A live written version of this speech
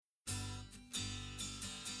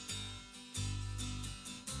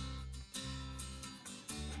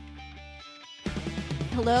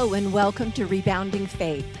Hello and welcome to Rebounding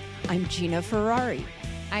Faith. I'm Gina Ferrari.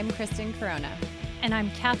 I'm Kristen Corona. And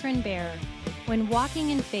I'm Catherine Baer. When walking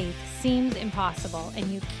in faith seems impossible and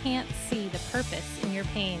you can't see the purpose in your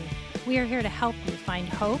pain, we are here to help you find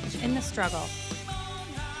hope in the struggle.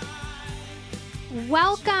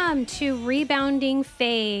 Welcome to Rebounding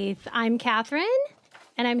Faith. I'm Catherine,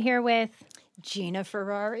 and I'm here with Gina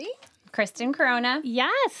Ferrari. Kristen Corona.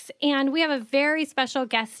 Yes, and we have a very special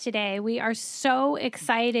guest today. We are so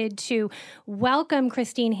excited to welcome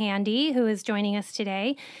Christine Handy, who is joining us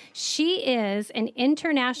today. She is an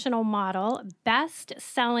international model,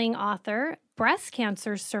 best-selling author, breast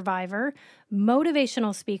cancer survivor,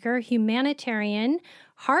 motivational speaker, humanitarian,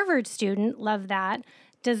 Harvard student, love that,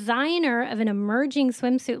 designer of an emerging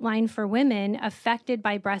swimsuit line for women affected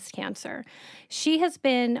by breast cancer. She has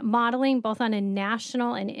been modeling both on a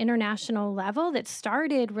national and international level that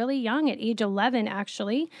started really young at age 11,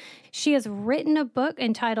 actually. She has written a book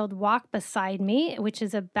entitled Walk Beside Me, which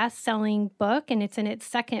is a best-selling book, and it's in its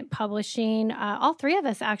second publishing. All three of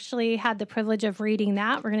us actually had the privilege of reading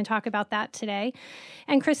that. We're going to talk about that today.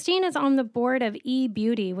 And Christine is on the board of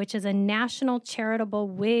eBeauty, which is a national charitable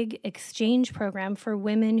wig exchange program for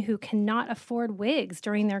women who cannot afford wigs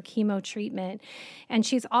during their chemo treatment. And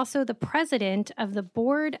she's also the president of the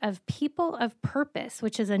board of People of Purpose,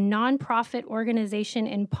 which is a nonprofit organization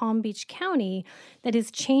in Palm Beach County that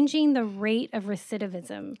is changing the rate of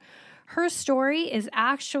recidivism. Her story is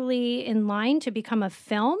actually in line to become a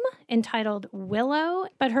film entitled Willow,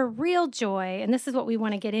 but her real joy, and this is what we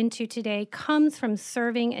want to get into today, comes from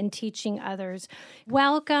serving and teaching others.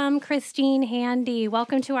 Welcome, Christine Handy.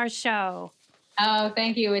 Welcome to our show. Oh,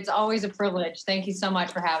 thank you. It's always a privilege. Thank you so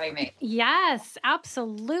much for having me. Yes,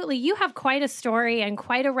 absolutely. You have quite a story and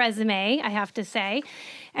quite a resume, I have to say,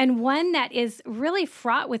 and one that is really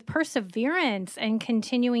fraught with perseverance and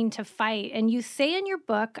continuing to fight. And you say in your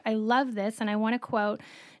book, I love this, and I want to quote,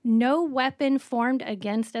 "No weapon formed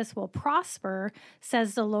against us will prosper,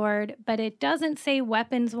 says the Lord, but it doesn't say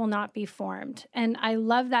weapons will not be formed." And I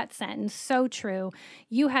love that sentence. So true.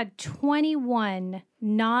 You had 21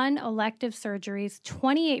 non-elective surgeries,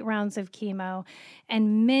 28 rounds of chemo,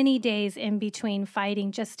 and many days in between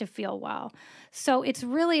fighting just to feel well. So it's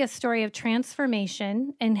really a story of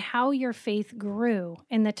transformation and how your faith grew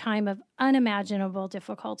in the time of unimaginable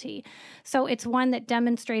difficulty. So it's one that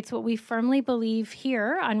demonstrates what we firmly believe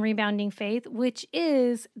here on Rebounding Faith, which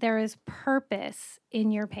is there is purpose in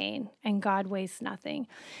your pain and God wastes nothing.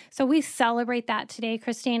 So we celebrate that today,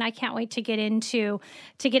 Christine. I can't wait to get into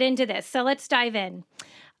this. So let's dive in.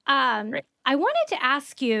 I wanted to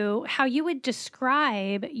ask you how you would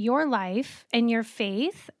describe your life and your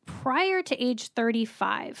faith prior to age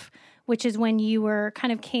 35, which is when you were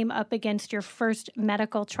kind of came up against your first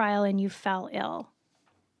medical trial and you fell ill.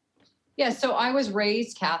 Yeah, so I was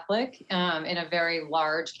raised Catholic in a very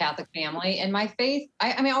large Catholic family, and my faith,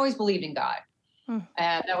 I always believed in God.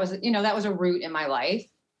 That was a root in my life,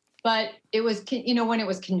 but it was, when it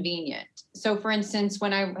was convenient. So for instance,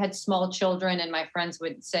 when I had small children and my friends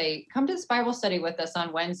would say, come to this Bible study with us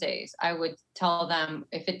on Wednesdays, I would tell them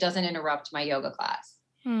if it doesn't interrupt my yoga class.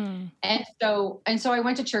 And so I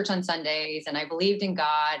went to church on Sundays and I believed in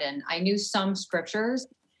God and I knew some scriptures,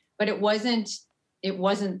 but it wasn't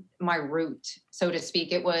my root, so to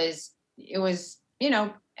speak. It was, you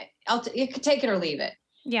could take it or leave it.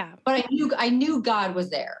 Yeah. But I knew God was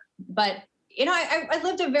there, but I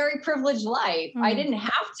lived a very privileged life. I didn't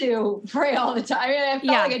have to pray all the time. I felt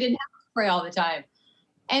like I didn't have to pray all the time.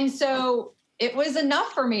 And so it was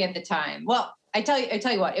enough for me at the time. Well, I tell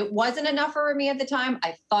you what, it wasn't enough for me at the time.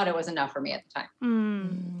 I thought it was enough for me at the time.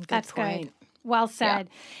 That's good. Well said.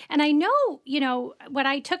 Yeah. And I know, what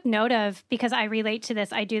I took note of, because I relate to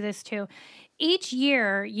this, I do this too. Each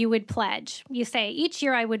year you would pledge. You say, each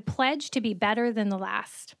year I would pledge to be better than the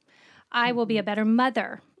last. I will be a better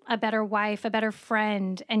mother, a better wife, a better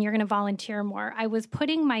friend, and you're going to volunteer more. I was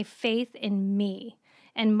putting my faith in me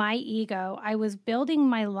and my ego. I was building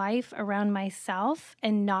my life around myself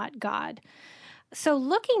and not God. So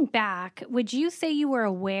looking back, would you say you were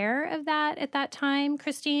aware of that at that time,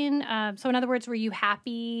 Christine? So in other words, were you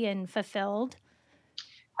happy and fulfilled?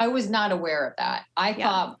 I was not aware of that. I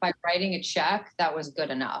thought by writing a check, that was good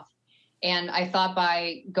enough. And I thought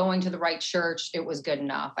by going to the right church, it was good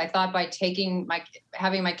enough. I thought by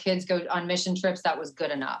having my kids go on mission trips, that was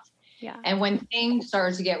good enough. Yeah. And when things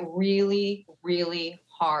started to get really, really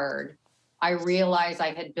hard, I realized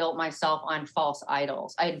I had built myself on false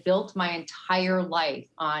idols. I had built my entire life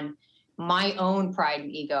on my own pride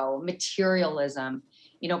and ego, materialism,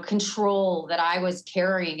 control that I was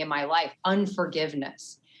carrying in my life,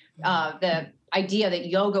 unforgiveness. The idea that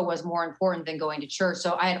yoga was more important than going to church.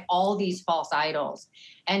 So I had all these false idols,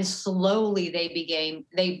 and slowly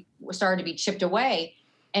they started to be chipped away.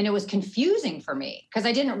 And it was confusing for me because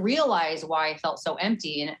I didn't realize why I felt so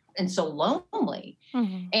empty and so lonely.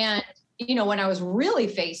 Mm-hmm. And, when I was really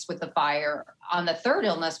faced with the fire on the third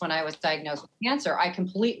illness, when I was diagnosed with cancer, I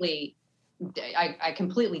completely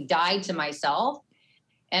died to myself.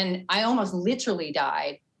 And I almost literally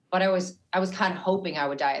died, but I was kind of hoping I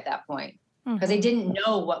would die at that point because I didn't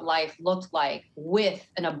know what life looked like with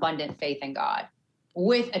an abundant faith in God,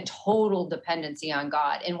 with a total dependency on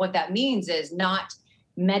God. And what that means is not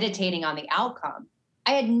meditating on the outcome.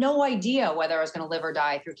 I had no idea whether I was going to live or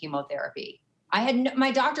die through chemotherapy.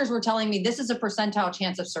 My doctors were telling me this is a percentile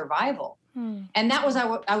chance of survival. And that was,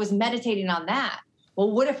 I was meditating on that.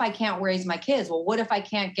 Well, what if I can't raise my kids? Well, what if I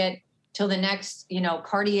can't get to the next,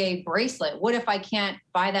 Cartier bracelet? What if I can't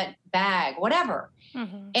buy that bag, whatever?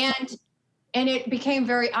 Mm-hmm. And it became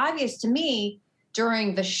very obvious to me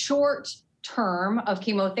during the short term of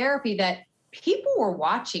chemotherapy that people were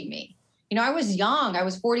watching me. I was young, I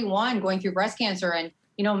was 41 going through breast cancer, and,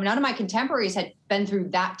 none of my contemporaries had been through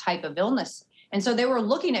that type of illness. And so they were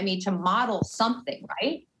looking at me to model something,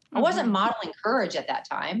 right? Mm-hmm. I wasn't modeling courage at that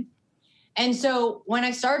time. And so when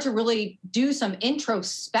I started to really do some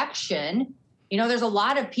introspection, there's a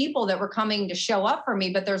lot of people that were coming to show up for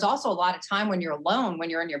me, but there's also a lot of time when you're alone, when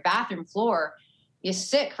you're in your bathroom floor, you're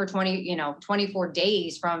sick for 24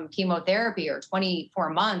 days from chemotherapy or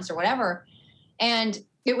 24 months or whatever. And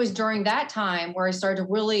it was during that time where I started to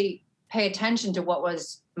really pay attention to what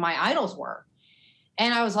my idols were.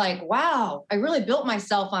 And I was like, wow, I really built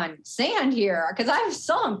myself on sand here because I've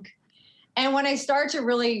sunk. And when I started to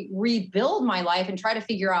really rebuild my life and try to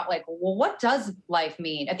figure out what does life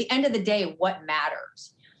mean? At the end of the day, what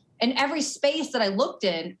matters? And every space that I looked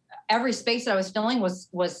in, every space that I was filling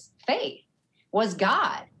was faith, was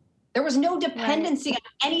God. There was no dependency on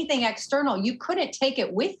anything external. You couldn't take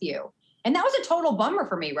it with you. And that was a total bummer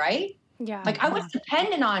for me, right? Yeah. I was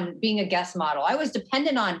dependent on being a guest model. I was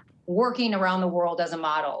dependent on working around the world as a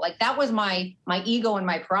model. That was my ego and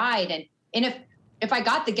my pride. And if I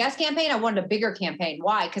got the guest campaign, I wanted a bigger campaign.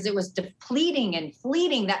 Why? Because it was depleting and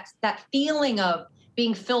fleeting. That feeling of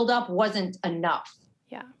being filled up wasn't enough.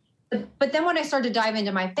 Yeah. But then when I started to dive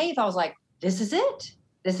into my faith, I was like, this is it.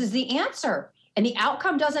 This is the answer. And the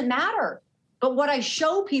outcome doesn't matter. But what I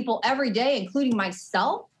show people every day, including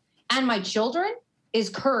myself and my children, is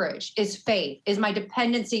courage, is faith, is my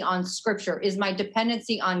dependency on scripture, is my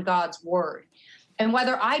dependency on God's word. And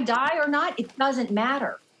whether I die or not, it doesn't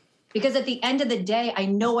matter. Because at the end of the day, I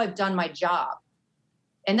know I've done my job.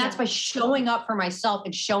 And that's by showing up for myself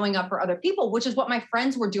and showing up for other people, which is what my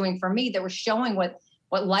friends were doing for me. They were showing what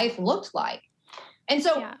life looked like. And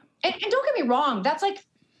so, and don't get me wrong,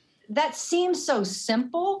 that seems so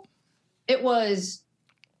simple. It was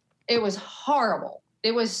horrible.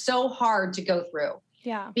 It was so hard to go through.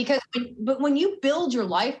 Yeah. Because when you build your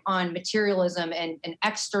life on materialism and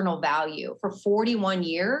external value for 41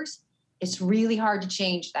 years, it's really hard to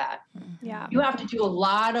change that. Yeah. You have to do a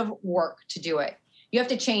lot of work to do it. You have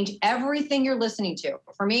to change everything you're listening to.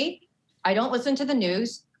 For me, I don't listen to the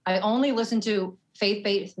news. I only listen to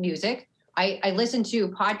faith-based music. I listen to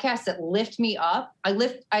podcasts that lift me up. I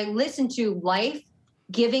listen to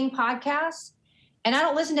life-giving podcasts, and I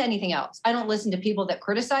don't listen to anything else. I don't listen to people that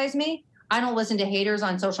criticize me. I don't listen to haters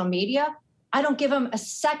on social media. I don't give them a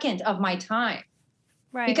second of my time.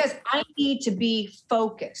 Right. Because I need to be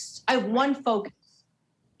focused. I have one focus,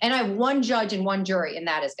 and I have one judge and one jury, and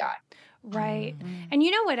that is God. Right. Mm-hmm. And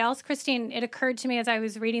you know what else, Christine? It occurred to me as I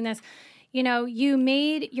was reading this, you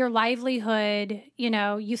made your livelihood,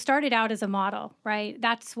 you started out as a model, right?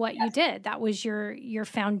 That's what you did. That was your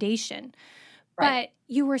foundation. Right. But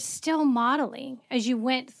you were still modeling as you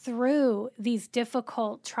went through these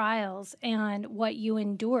difficult trials and what you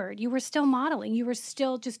endured. You were still modeling. You were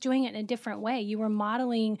still just doing it in a different way. You were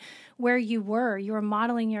modeling where you were. You were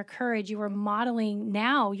modeling your courage. You were modeling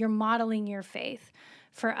you're modeling your faith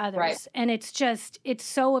for others. Right. And it's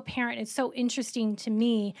so apparent. It's so interesting to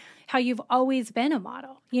me how you've always been a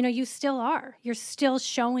model. You still are. You're still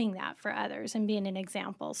showing that for others and being an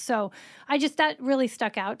example. So that really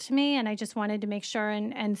stuck out to me. And I just wanted to make sure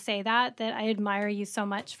and say that I admire you so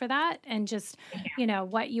much for that. And just,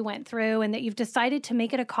 what you went through and that you've decided to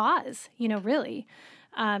make it a cause, really.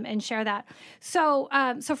 And share that. So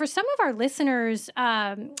for some of our listeners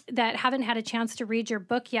that haven't had a chance to read your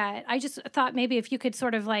book yet, I just thought maybe if you could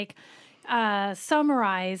sort of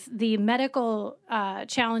summarize the medical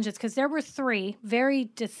challenges, because there were 3 very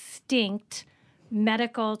distinct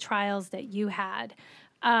medical trials that you had.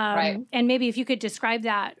 Right. And maybe if you could describe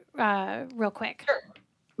that real quick. Sure.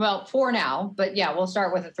 Well, 4 now, but yeah, we'll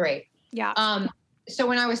start with a 3. Yeah. So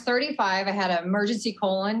when I was 35, I had an emergency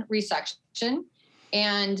colon resection.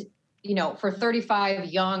 And, for 35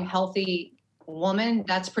 young, healthy woman,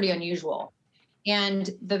 that's pretty unusual. And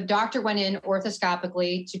the doctor went in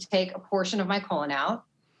orthoscopically to take a portion of my colon out.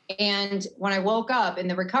 And when I woke up in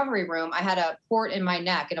the recovery room, I had a port in my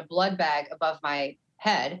neck and a blood bag above my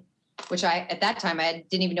head, which at that time, I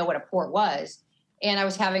didn't even know what a port was. And I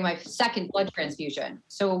was having my second blood transfusion.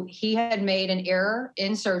 So he had made an error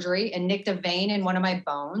in surgery and nicked a vein in one of my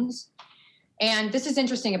bones. And this is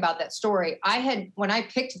interesting about that story. When I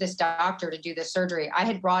picked this doctor to do this surgery, I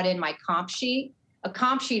had brought in my comp sheet. A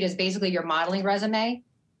comp sheet is basically your modeling resume.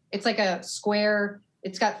 It's like a square.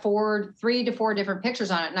 It's got 3 to 4 different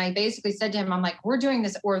pictures on it. And I basically said to him, I'm like, we're doing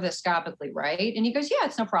this orthoscopically, right? And he goes, yeah,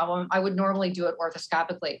 it's no problem. I would normally do it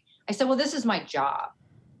orthoscopically. I said, well, this is my job.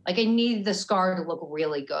 Like, I need the scar to look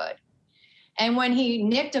really good. And when he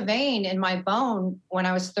nicked a vein in my bone when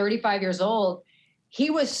I was 35 years old, he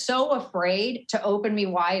was so afraid to open me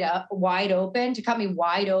wide open, to cut me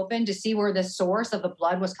wide open to see where the source of the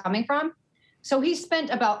blood was coming from. So he spent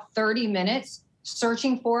about 30 minutes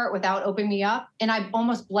searching for it without opening me up. And I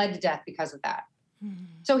almost bled to death because of that. Mm-hmm.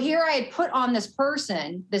 So here I had put on this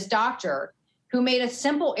person, this doctor, who made a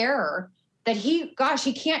simple error that he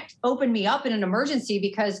can't open me up in an emergency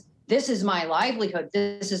because this is my livelihood.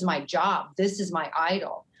 This is my job. This is my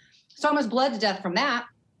idol. So I almost bled to death from that.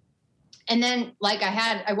 And then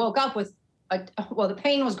I woke up with the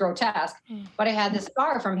pain was grotesque, but I had this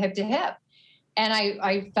scar from hip to hip. And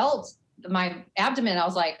I felt my abdomen. I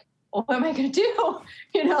was like, what am I going to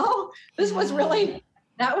do?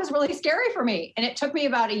 That was really scary for me. And it took me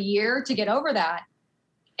about a year to get over that.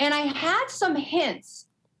 And I had some hints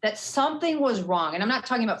that something was wrong. And I'm not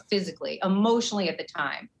talking about physically, emotionally at the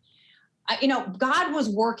time. God was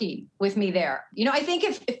working with me there. I think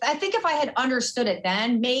if I had understood it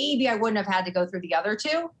then, maybe I wouldn't have had to go through the other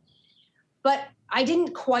 2. But I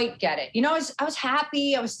didn't quite get it. I was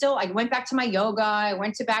happy. I went back to my yoga. I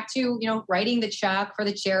went back to, writing the check for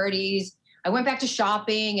the charities. I went back to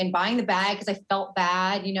shopping and buying the bag because I felt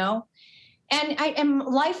bad, and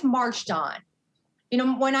life marched on.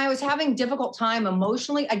 When I was having difficult time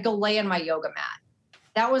emotionally, I'd go lay on my yoga mat.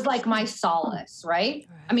 That was like my solace, right?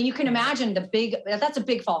 I mean, you can imagine that's a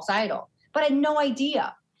big false idol, but I had no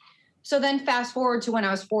idea. So then fast forward to when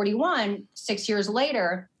I was 41, 6 years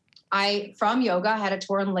later, from yoga, had a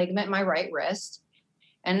torn ligament in my right wrist.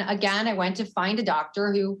 And again, I went to find a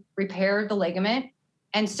doctor who repaired the ligament.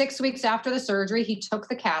 And 6 weeks after the surgery, he took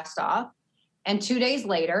the cast off. And 2 days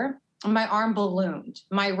later, my arm ballooned.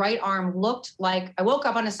 My right arm looked like, I woke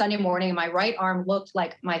up on a Sunday morning and my right arm looked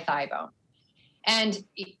like my thigh bone. And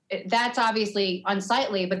that's obviously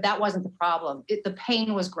unsightly, but that wasn't the problem. The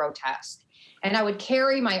pain was grotesque. And I would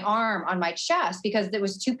carry my arm on my chest because it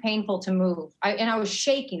was too painful to move. I was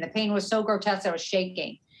shaking. The pain was so grotesque, I was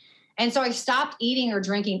shaking. And so I stopped eating or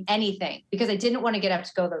drinking anything because I didn't want to get up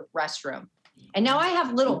to go to the restroom. And now I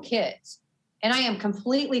have little kids and I am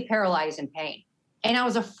completely paralyzed in pain. And I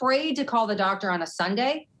was afraid to call the doctor on a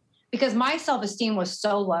Sunday because my self-esteem was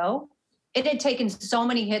so low. It had taken so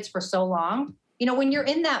many hits for so long. When you're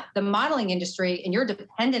in the modeling industry and you're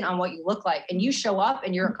dependent on what you look like and you show up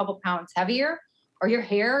and you're a couple pounds heavier or your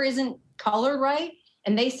hair isn't colored right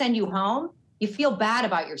and they send you home, you feel bad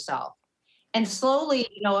about yourself. And slowly,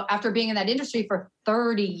 after being in that industry for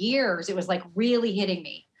 30 years, it was like really hitting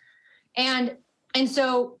me. And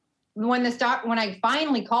so when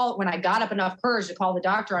I got up enough courage to call the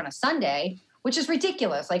doctor on a Sunday, which is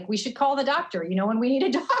ridiculous. Like, we should call the doctor, when we need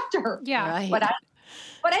a doctor. Yeah. Right.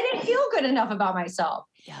 But I didn't feel good enough about myself.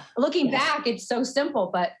 Yeah. Looking back, it's so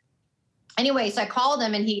simple. But anyway, so I called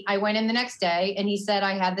him and I went in the next day and he said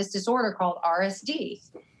I had this disorder called RSD.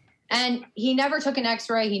 And he never took an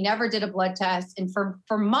x-ray. He never did a blood test. And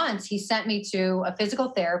for months, he sent me to a physical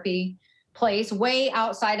therapy place way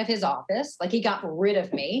outside of his office. Like, he got rid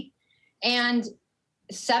of me. And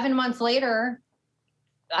 7 months later,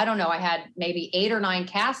 I don't know, I had maybe 8 or 9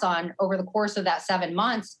 casts on over the course of that 7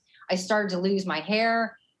 months. I started to lose my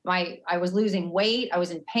hair. I was losing weight. I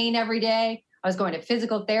was in pain every day. I was going to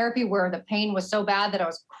physical therapy where the pain was so bad that I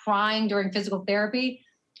was crying during physical therapy.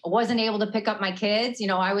 I wasn't able to pick up my kids.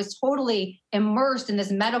 I was totally immersed in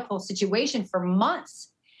this medical situation for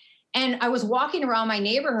months. And I was walking around my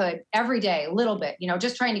neighborhood every day, a little bit,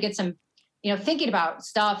 just trying to get some, thinking about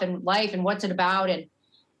stuff and life and what's it about. And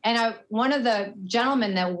one of the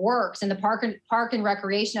gentlemen that works in the park and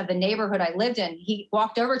recreation of the neighborhood I lived in, he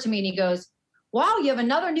walked over to me and he goes, wow, you have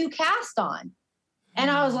another new cast on. And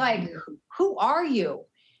I was like, who are you?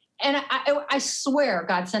 And I swear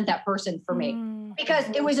God sent that person for me, because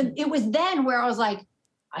it was then where I was like,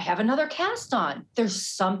 I have another cast on. There's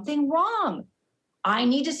something wrong. I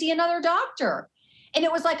need to see another doctor. And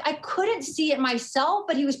it was like, I couldn't see it myself,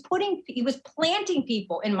 but he was planting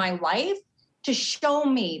people in my life to show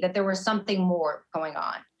me that there was something more going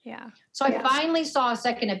on. Yeah. So I finally saw a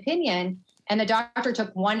second opinion, and the doctor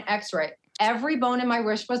took one x-ray. Every bone in my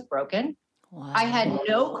wrist was broken. Wow. I had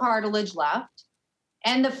no cartilage left.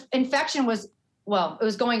 And the infection it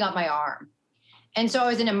was going up my arm. And so I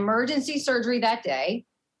was in emergency surgery that day.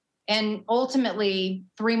 And ultimately,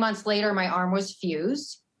 3 months later, my arm was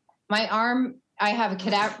fused. My arm, I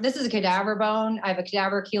have this is a cadaver bone. I have a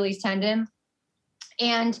cadaver Achilles tendon.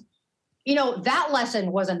 And, that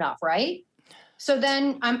lesson was enough, right? So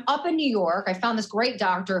then I'm up in New York. I found this great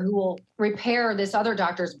doctor who will repair this other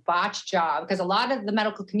doctor's botched job, because a lot of the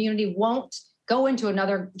medical community won't go into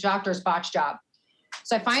another doctor's botched job.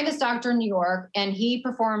 So I find this doctor in New York, and he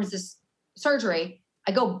performs this surgery.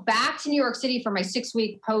 I go back to New York City for my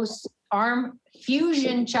 6-week post-arm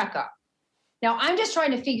fusion checkup. Now, I'm just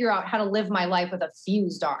trying to figure out how to live my life with a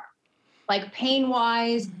fused arm. Like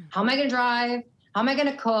pain-wise, how am I going to drive? How am I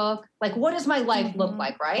going to cook? Like, what does my life look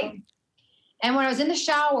like, right? And when I was in the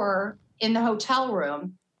shower in the hotel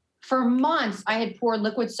room, for months, I had poured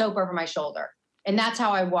liquid soap over my shoulder. And that's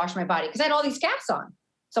how I washed my body, because I had all these casts on.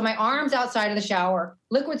 So my arms outside of the shower,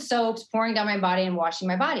 liquid soaps pouring down my body and washing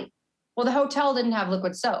my body. Well, the hotel didn't have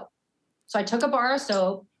liquid soap. So I took a bar of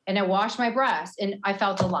soap and I washed my breast, and I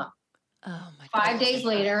felt a lump. Oh my 5 days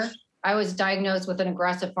later, I was diagnosed with an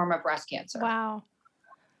aggressive form of breast cancer. Wow.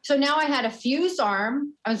 So now I had a fused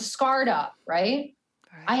arm. I'm scarred up, right?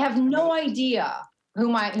 I have no idea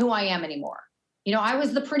who I am anymore. I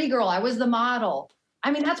was the pretty girl. I was the model.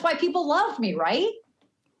 I mean, that's why people loved me, right?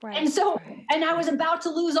 Right. And so, and I was about to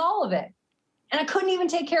lose all of it. And I couldn't even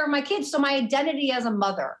take care of my kids. So my identity as a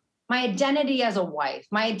mother, my identity as a wife,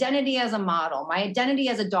 my identity as a model, my identity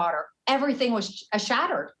as a daughter, everything was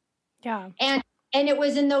shattered. Yeah. And it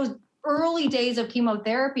was in those early days of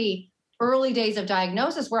chemotherapy, early days of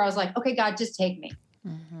diagnosis, where I was like, okay, God, just take me.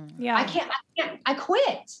 Mm-hmm. Yeah. I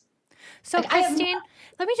quit. So Christine,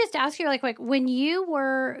 let me just ask you really quick, when you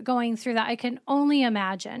were going through that, I can only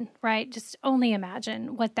imagine, right? Just only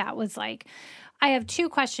imagine what that was like. I have 2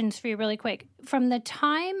 questions for you really quick. From the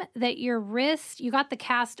time that you got the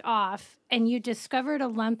cast off and you discovered a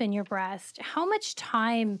lump in your breast, how much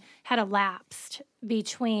time had elapsed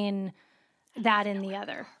between that and the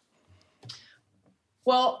other?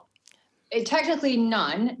 Well, technically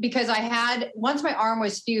none, because once my arm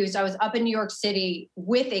was fused, I was up in New York City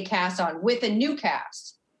with a cast on, with a new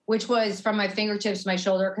cast, which was from my fingertips to my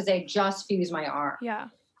shoulder, because they just fused my arm. Yeah.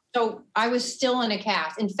 So I was still in a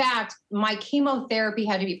cast. In fact, my chemotherapy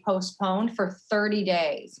had to be postponed for 30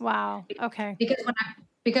 days. Wow. Okay.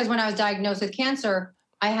 Because when I was diagnosed with cancer,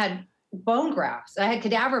 I had bone grafts. I had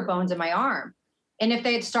cadaver bones in my arm. And if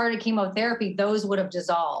they had started chemotherapy, those would have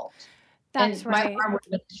dissolved. That's right. My arm would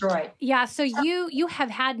have been destroyed. Yeah. So you have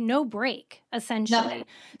had no break, essentially. Nothing.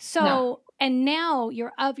 So, No. And now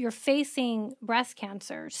you're facing breast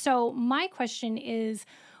cancer. So my question is,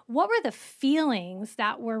 what were the feelings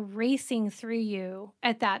that were racing through you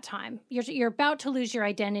at that time? You're about to lose your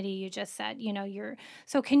identity, you just said.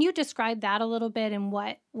 So can you describe that a little bit and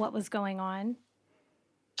what was going on?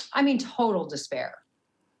 I mean, total despair.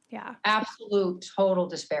 Yeah. Absolute total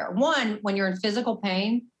despair. One, when you're in physical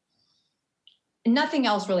pain, nothing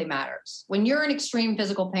else really matters. When you're in extreme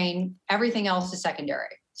physical pain, everything else is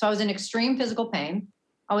secondary. So I was in extreme physical pain.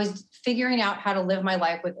 I was figuring out how to live my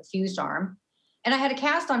life with a fused arm. And I had a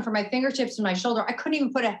cast on for my fingertips and my shoulder. I couldn't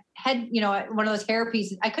even put a head, one of those hair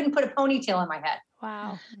pieces. I couldn't put a ponytail in my head.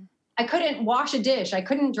 Wow. I couldn't wash a dish. I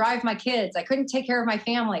couldn't drive my kids. I couldn't take care of my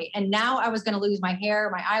family. And now I was going to lose my hair,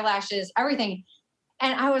 my eyelashes, everything.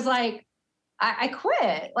 And I was like, I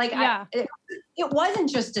quit. Like, yeah. It wasn't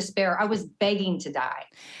just despair. I was begging to die.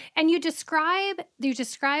 And you describe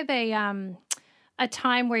a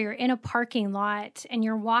time where you're in a parking lot and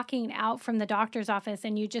you're walking out from the doctor's office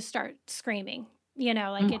and you just start screaming,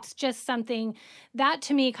 it's just something that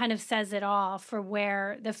to me kind of says it all for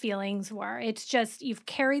where the feelings were. It's just, you've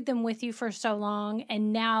carried them with you for so long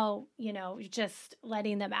and now, you're just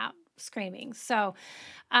letting them out screaming. So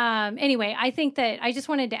anyway, I think that I just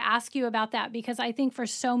wanted to ask you about that, because I think for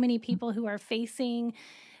so many people who are facing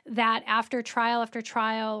that after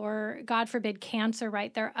trial, or God forbid, cancer,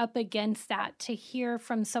 right? They're up against that. To hear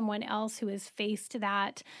from someone else who has faced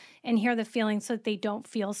that and hear the feelings so that they don't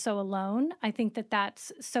feel so alone. I think that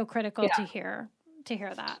that's so critical to hear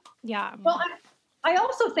that. Yeah. Well, I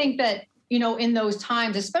also think that, in those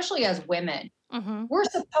times, especially as women, we're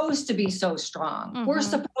supposed to be so strong. We're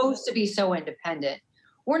supposed to be so independent.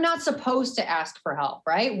 We're not supposed to ask for help,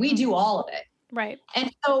 right? We do all of it. Right. And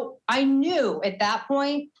so I knew at that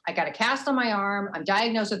point, I got a cast on my arm. I'm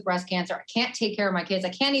diagnosed with breast cancer. I can't take care of my kids. I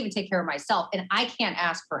can't even take care of myself. And I can't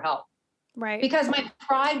ask for help. Right. Because my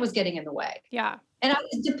pride was getting in the way. Yeah. And I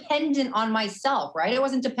was dependent on myself, right? I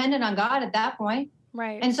wasn't dependent on God at that point.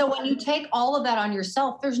 Right. And so when you take all of that on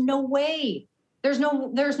yourself, there's no way. There's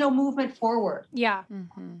no movement forward. Yeah.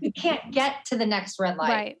 You can't get to the next red light.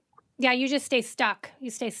 Right. Yeah. You just stay stuck. You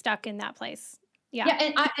stay stuck in that place. Yeah.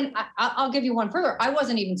 Yeah. And I'll give you one further. I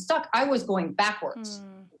wasn't even stuck. I was going backwards,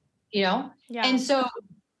 Yeah.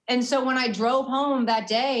 And so when I drove home that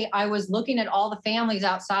day, I was looking at all the families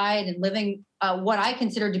outside and living what I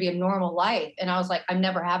considered to be a normal life. And I was like, I'm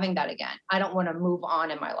never having that again. I don't want to move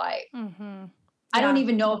on in my life. I don't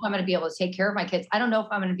even know if I'm going to be able to take care of my kids. I don't know if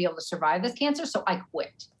I'm going to be able to survive this cancer. So I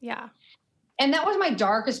quit. Yeah. And that was my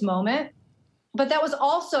darkest moment. But that was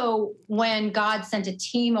also when God sent a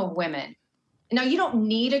team of women. Now, you don't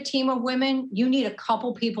need a team of women. You need a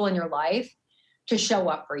couple people in your life to show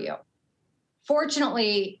up for you.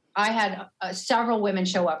 Fortunately, I had several women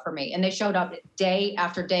show up for me, and they showed up day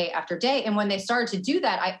after day after day. And when they started to do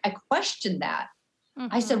that, I questioned that.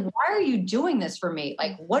 I said, why are you doing this for me?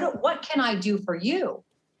 Like, what can I do for you?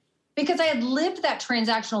 Because I had lived that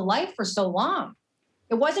transactional life for so long.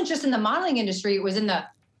 It wasn't just in the modeling industry. It was in the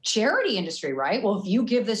charity industry, right? Well, if you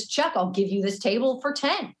give this check, I'll give you this table for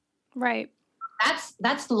 10. Right.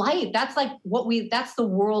 That's life. That's like that's the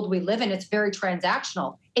world we live in. It's very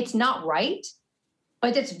transactional. It's not right,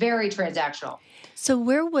 but it's very transactional. So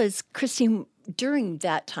where was Christine during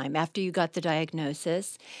that time after you got the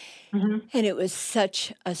diagnosis? And it was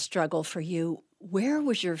such a struggle for you. Where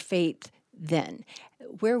was your faith then?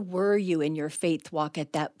 Where were you in your faith walk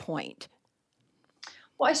at that point?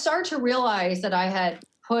 Well, I started to realize that I had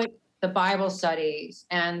put the Bible studies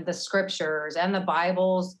and the scriptures and the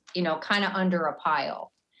Bibles, kind of under a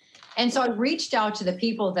pile. And so I reached out to the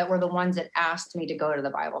people that were the ones that asked me to go to the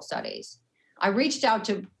Bible studies. I reached out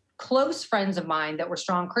to close friends of mine that were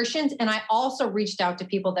strong Christians. And I also reached out to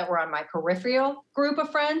people that were on my peripheral group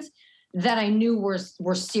of friends that I knew were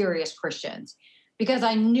serious Christians, because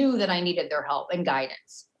I knew that I needed their help and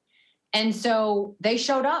guidance. And so they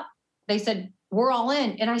showed up. They said, we're all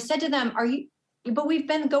in. And I said to them, but we've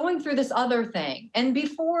been going through this other thing. And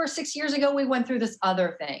before 6 years ago, we went through this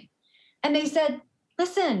other thing. And they said,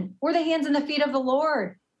 listen, we're the hands and the feet of the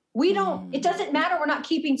Lord. It doesn't matter. We're not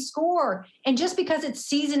keeping score. And just because it's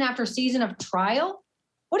season after season of trial,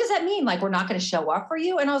 what does that mean? Like, we're not going to show up for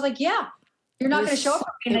you? And I was like, yeah, you're not going to show up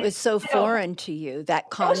for me. It was so foreign to you, that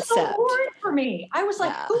concept. It was so foreign for me. I was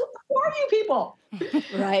like, who are you people?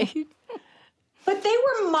 Right. But they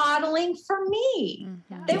were modeling for me.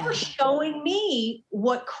 They were showing me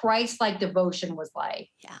what Christ-like devotion was like.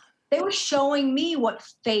 Yeah. They were showing me what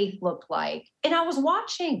faith looked like. And I was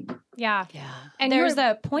watching. Yeah. And there's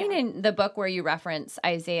a point in the book where you reference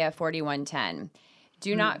Isaiah 41:10.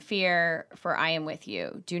 Do not fear, for I am with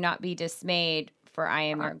you. Do not be dismayed, for I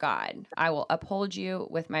am your God. I will uphold you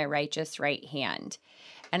with my righteous right hand.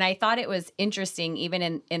 And I thought it was interesting,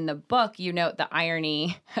 even in the book, you note the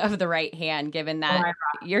irony of the right hand, given that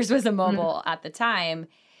yours was immobile at the time.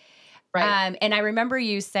 Right. And I remember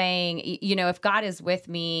you saying, if God is with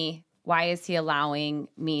me, why is he allowing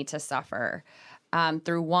me to suffer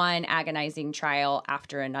through one agonizing trial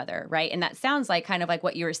after another, right? And that sounds like kind of like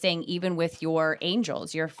what you were saying, even with your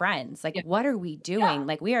angels, your friends. Like, what are we doing? Yeah.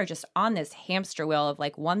 Like, we are just on this hamster wheel of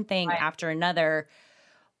like one thing after another.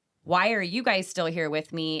 Why are you guys still here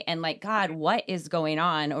with me? And like, God, what is going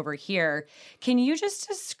on over here? Can you just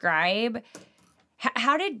describe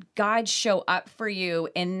how did God show up for you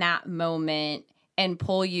in that moment and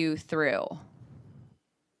pull you through?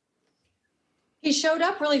 He showed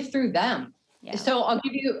up really through them. Yeah. So I'll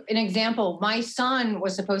give you an example. My son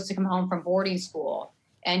was supposed to come home from boarding school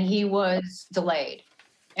and he was delayed.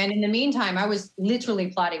 And in the meantime, I was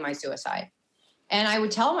literally plotting my suicide. And I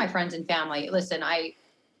would tell my friends and family, listen, I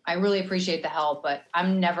really appreciate the help, but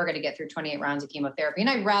I'm never going to get through 28 rounds of chemotherapy. And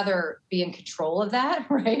I'd rather be in control of that,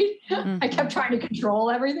 right? I kept trying to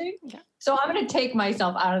control everything. Yeah. So I'm going to take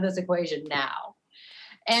myself out of this equation now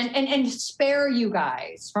and spare you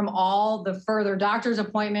guys from all the further doctor's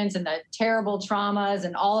appointments and the terrible traumas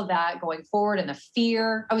and all of that going forward and the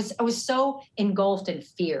fear. I was so engulfed in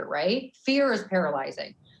fear, right? Fear is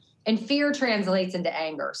paralyzing and fear translates into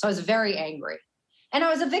anger. So I was very angry. And I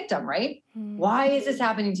was a victim, right? Why is this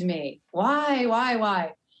happening to me?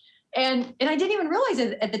 Why? And I didn't even realize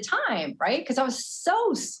it at the time, right? Because I was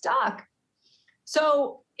so stuck.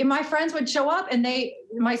 So my friends would show up and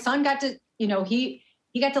my son got to,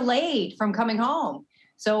 he got delayed from coming home.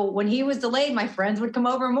 So when he was delayed, my friends would come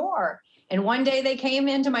over more. And one day they came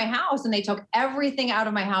into my house and they took everything out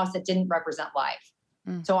of my house that didn't represent life.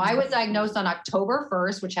 Mm-hmm. So I was diagnosed on October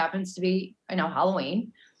 1st, which happens to be,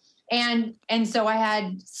 Halloween. And so I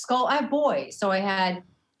have boys. So I had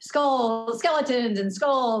skeletons and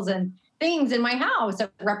skulls and things in my house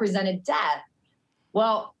that represented death.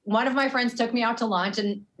 Well, one of my friends took me out to lunch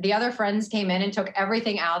and the other friends came in and took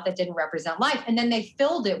everything out that didn't represent life. And then they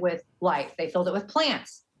filled it with life. They filled it with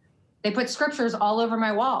plants. They put scriptures all over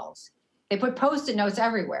my walls. They put Post-it notes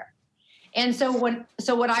everywhere. And so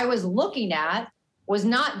what I was looking at was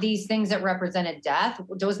not these things that represented death.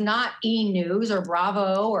 It was not E! News or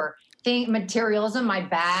Bravo or materialism, my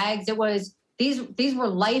bags. It was, these were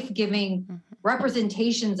life-giving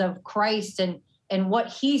representations of Christ and what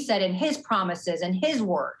he said in his promises and his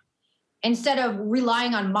word, instead of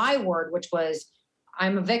relying on my word, which was,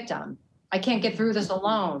 I'm a victim. I can't get through this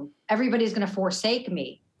alone. Everybody's going to forsake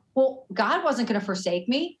me. Well, God wasn't going to forsake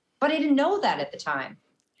me, but I didn't know that at the time.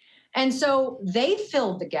 And so they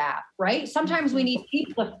filled the gap, right? Sometimes we need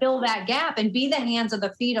people to fill that gap and be the hands and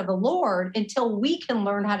the feet of the Lord until we can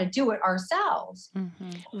learn how to do it ourselves.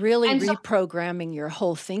 Mm-hmm. Really reprogramming your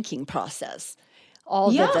whole thinking process.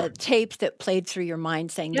 All the tapes that played through your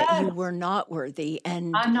mind saying that you were not worthy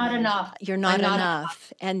and I'm not enough. You're not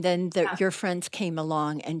enough. And then your friends came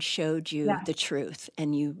along and showed you the truth,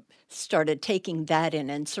 and you started taking that in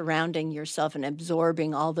and surrounding yourself and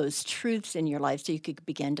absorbing all those truths in your life so you could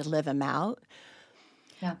begin to live them out.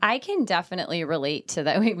 Yeah. I can definitely relate to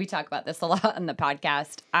that. We talk about this a lot on the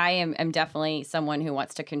podcast. I am definitely someone who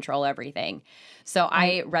wants to control everything. So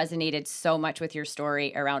I resonated so much with your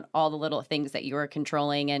story around all the little things that you were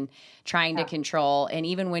controlling and trying to control. And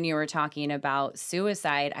even when you were talking about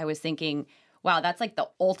suicide, I was thinking, wow, that's like the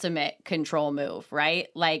ultimate control move, right?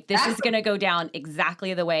 Like this is going to go down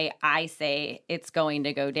exactly the way I say it's going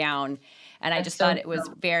to go down. And I just thought it was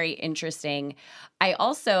very interesting. I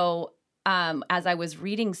also, as I was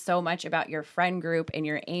reading so much about your friend group and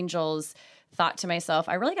your angels, thought to myself,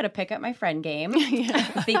 I really got to pick up my friend game.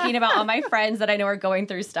 Thinking about all my friends that I know are going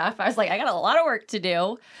through stuff. I was like, I got a lot of work to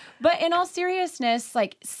do. But in all seriousness,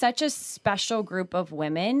 like such a special group of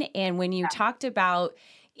women. And when you talked about,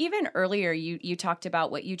 even earlier, you talked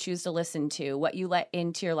about what you choose to listen to, what you let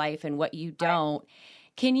into your life and what you don't.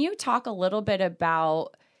 Can you talk a little bit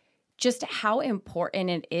about just how important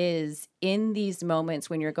it is in these moments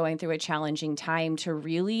when you're going through a challenging time to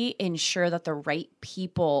really ensure that the right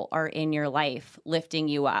people are in your life lifting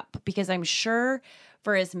you up? Because I'm sure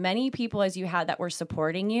for as many people as you had that were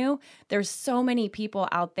supporting you, there's so many people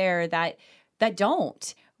out there that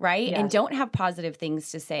don't, right? Yes. And don't have positive things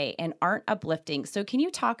to say and aren't uplifting. So can you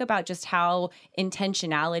talk about just how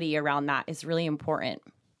intentionality around that is really important?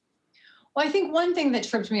 Well, I think one thing that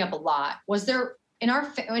tripped me up a lot was in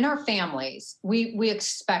our families, we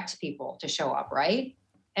expect people to show up, right?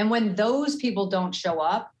 And when those people don't show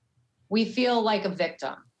up, we feel like a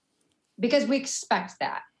victim because we expect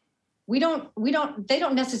that. They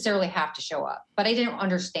don't necessarily have to show up, but I didn't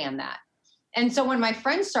understand that. And so when my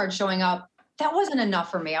friends started showing up, that wasn't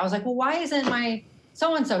enough for me. I was like, well, why isn't my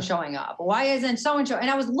so-and-so showing up? Why isn't so-and-so? And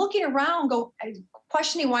I was looking around,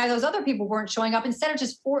 questioning why those other people weren't showing up instead of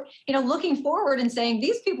just looking forward and saying,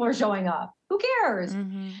 these people are showing up. Who cares?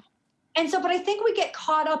 Mm-hmm. And so, but I think we get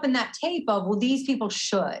caught up in that tape of, well, these people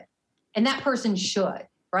should, and that person should,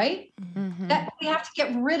 right? Mm-hmm. That we have to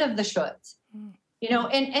get rid of the shoulds,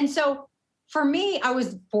 and so for me, I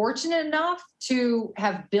was fortunate enough to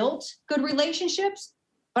have built good relationships,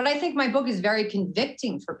 but I think my book is very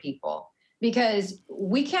convicting for people because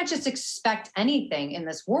we can't just expect anything in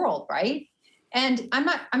this world, right? And I'm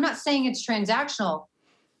not saying it's transactional,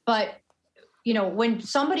 but when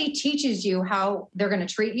somebody teaches you how they're going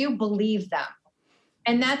to treat you, believe them.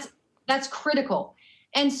 And that's critical.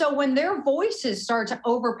 And so when their voices start to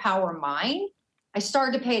overpower mine, I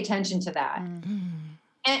started to pay attention to that. Mm-hmm.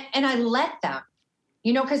 And I let them,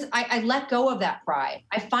 because I let go of that pride.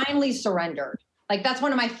 I finally surrendered. Like that's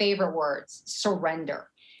one of my favorite words, surrender.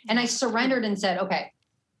 And I surrendered and said, okay,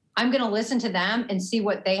 I'm going to listen to them and see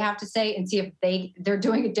what they have to say and see if they're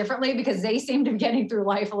doing it differently because they seem to be getting through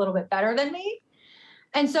life a little bit better than me.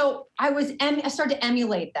 And so I started to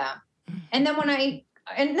emulate them. And then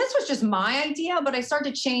and this was just my idea, but I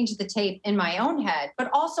started to change the tape in my own head, but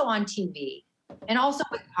also on TV and also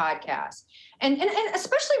with podcasts. And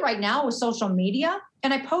especially right now with social media,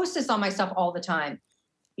 and I post this on myself all the time,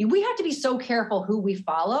 we have to be so careful who we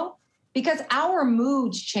follow because our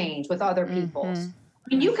moods change with other people's. Mm-hmm.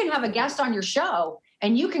 I mean, you can have a guest on your show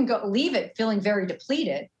and you can go leave it feeling very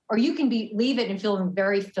depleted, or you can leave it and feeling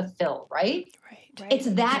very fulfilled, right? Right. It's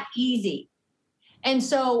that easy. And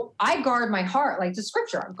so I guard my heart, like the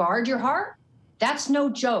scripture, guard your heart. That's no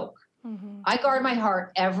joke. Mm-hmm. I guard my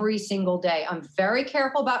heart every single day. I'm very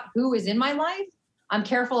careful about who is in my life. I'm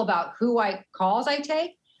careful about calls I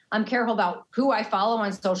take. I'm careful about who I follow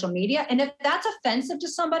on social media. And if that's offensive to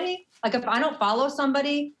somebody, like if I don't follow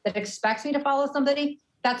somebody that expects me to follow somebody,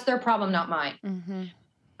 that's their problem, not mine. Mm-hmm.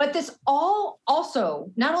 But this all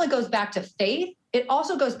also not only goes back to faith, it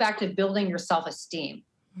also goes back to building your self-esteem.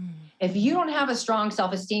 If you don't have a strong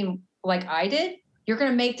self-esteem like I did, you're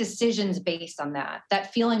going to make decisions based on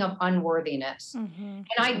that feeling of unworthiness. Mm-hmm. And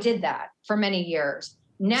I did that for many years.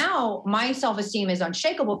 Now my self-esteem is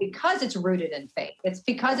unshakable because it's rooted in faith. It's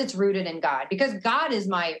because it's rooted in God, because God is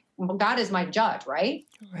my judge, right?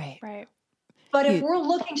 Right. But if we're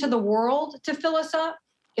looking to the world to fill us up,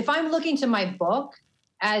 if I'm looking to my book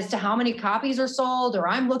as to how many copies are sold, or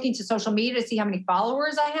I'm looking to social media to see how many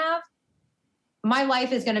followers I have, my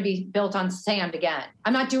life is going to be built on sand again.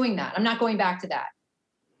 I'm not doing that. I'm not going back to that.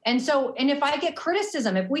 And if I get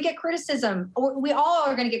criticism, if we get criticism, or we all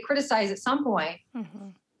are going to get criticized at some point,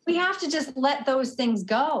 we have to just let those things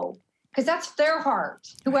go, because that's their heart,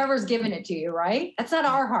 whoever's given it to you, right? That's not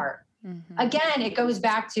our heart. Mm-hmm. Again, it goes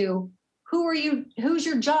back to who's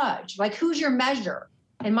your judge? Like, who's your measure?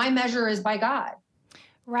 And my measure is by God.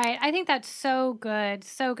 Right. I think that's so good,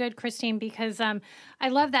 Christine, because I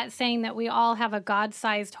love that saying that we all have a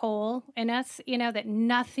God-sized hole in us, that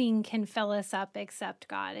nothing can fill us up except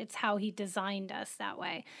God. It's how he designed us that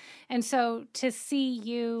way. And so to see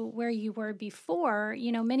you where you were before,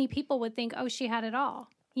 many people would think, oh, she had it all.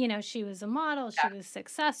 She was a model, she was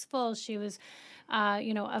successful, she was,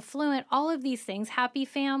 affluent, all of these things, happy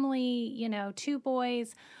family, 2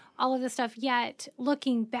 boys, all of this stuff. Yet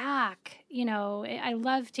looking back, I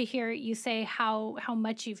love to hear you say how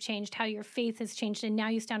much you've changed, how your faith has changed, and now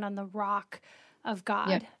you stand on the rock of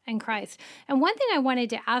God and Christ. And one thing I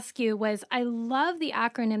wanted to ask you was, I love the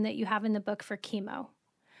acronym that you have in the book for chemo,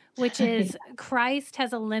 which is Christ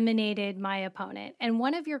has eliminated my opponent. And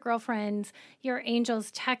one of your girlfriends, your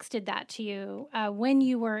angels, texted that to you when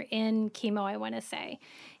you were in chemo, I want to say.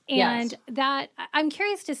 And that, I'm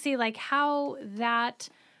curious to see how that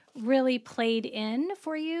really played in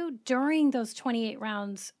for you during those 28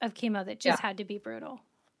 rounds of chemo that just had to be brutal.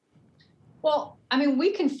 Well,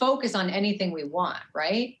 we can focus on anything we want,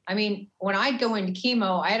 right? When I'd go into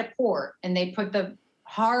chemo, I had a port and they put the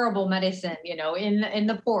horrible medicine, in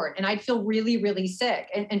the port, and I'd feel really, really sick.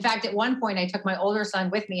 In fact, at one point I took my older son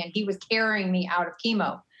with me and he was carrying me out of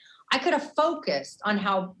chemo. I could have focused on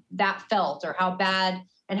how that felt or how bad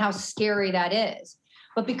and how scary that is.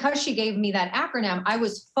 But because she gave me that acronym, I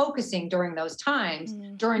was focusing during those times.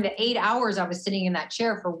 During the 8 hours I was sitting in that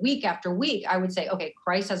chair for week after week, I would say, okay,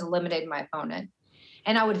 Christ has eliminated my opponent.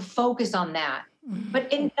 And I would focus on that.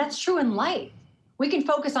 But that's true in life. We can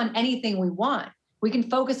focus on anything we want. We can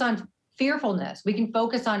focus on fearfulness. We can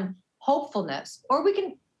focus on hopefulness, or we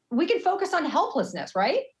can focus on helplessness,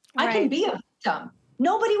 right? I can be a victim.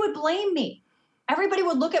 Nobody would blame me. Everybody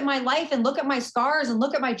would look at my life and look at my scars and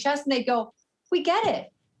look at my chest and they'd go, we get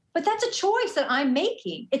it. But that's a choice that I'm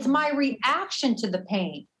making. It's my reaction to the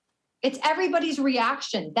pain. It's everybody's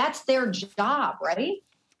reaction. That's their job, right?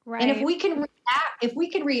 Right. And if we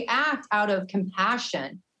can react out of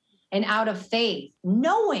compassion and out of faith,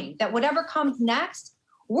 knowing that whatever comes next,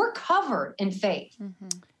 we're covered in faith.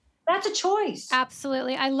 That's a choice.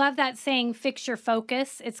 Absolutely. I love that saying, fix your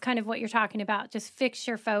focus. It's kind of what you're talking about. Just fix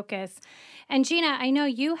your focus. And Gina, I know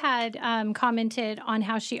you had commented on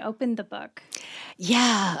how she opened the book.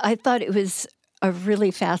 Yeah, I thought it was a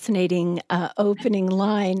really fascinating opening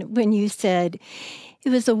line when you said, it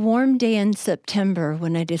was a warm day in September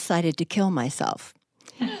when I decided to kill myself.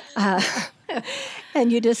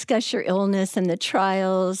 And you discuss your illness and the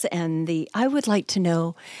trials and I would like to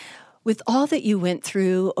know, with all that you went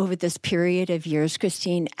through over this period of years,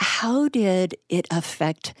 Christine, how did it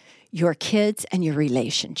affect your kids and your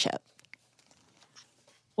relationship?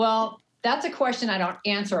 Well, that's a question I don't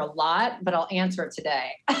answer a lot, but I'll answer it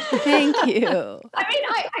today. Thank you.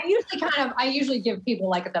 I usually give people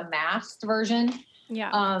the masked version.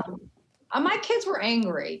 Yeah. My kids were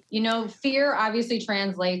angry. Fear obviously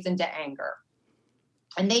translates into anger.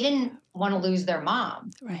 And they didn't want to lose their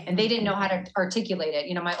mom. Right. And they didn't know how to articulate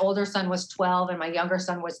it. My older son was 12 and my younger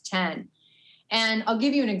son was 10. And I'll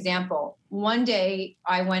give you an example. One day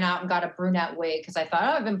I went out and got a brunette wig because I thought,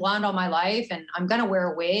 I've been blonde all my life and I'm going to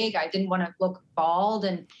wear a wig. I didn't want to look bald.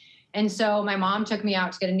 And And so my mom took me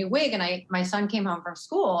out to get a new wig, and my son came home from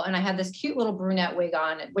school, and I had this cute little brunette wig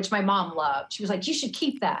on, which my mom loved. She was like, you should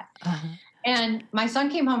keep that. Uh-huh. And my son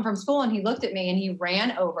came home from school, and he looked at me, and he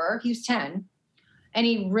ran over. He was 10. And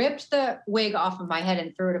he ripped the wig off of my head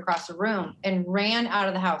and threw it across the room and ran out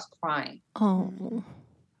of the house crying. Oh.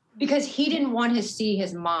 Because he didn't want to see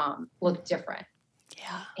his mom look different.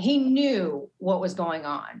 Yeah. He knew what was going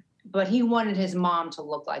on, but he wanted his mom to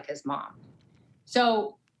look like his mom.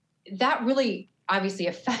 So that really obviously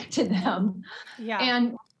affected them. Yeah.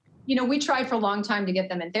 And, we tried for a long time to get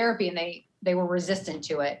them in therapy, and they were resistant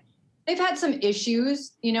to it. They've had some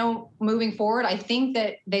issues, moving forward. I think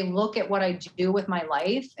that they look at what I do with my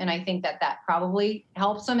life, and I think that probably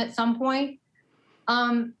helps them at some point.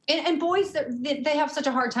 And boys, they have such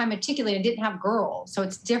a hard time articulating, didn't have girls, so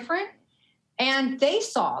it's different. And they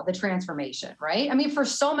saw the transformation, right? I mean, for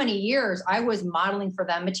so many years, I was modeling for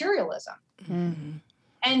them materialism. Mm-hmm.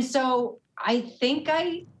 And so I think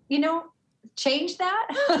I, changed that.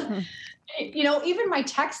 Even my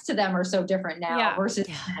texts to them are so different now versus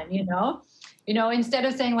then, instead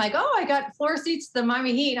of saying like, oh, I got floor seats to the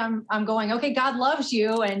Miami Heat, I'm going, okay, God loves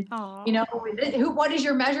you. And, what is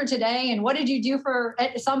your measure today? And what did you do for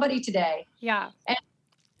somebody today? Yeah.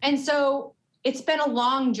 And so it's been a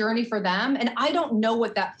long journey for them. And I don't know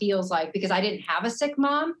what that feels like because I didn't have a sick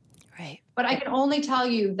mom. Right. But I can only tell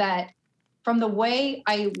you that from the way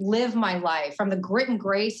I live my life, from the grit and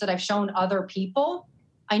grace that I've shown other people,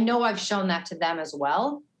 I know I've shown that to them as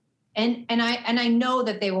well. And I know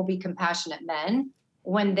that they will be compassionate men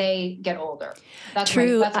when they get older. That's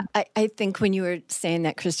true. I think when you were saying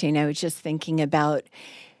that, Christine, I was just thinking about,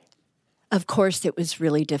 of course, it was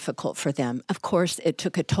really difficult for them. Of course, it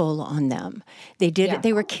took a toll on them.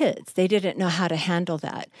 They were kids. They didn't know how to handle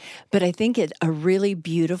that. But I think it's a really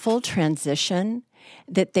beautiful transition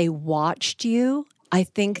that they watched you. I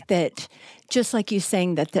think that just like you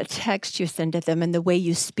saying that the text you send to them and the way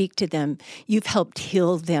you speak to them, you've helped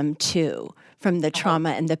heal them too from the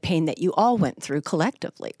trauma and the pain that you all went through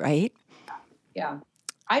collectively, right? Yeah.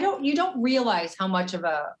 You don't realize how much of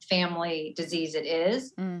a family disease it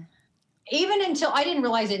is. Mm. Even I didn't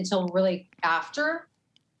realize it until really after,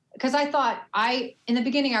 because I thought in the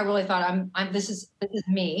beginning, I really thought this is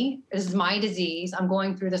me. This is my disease. I'm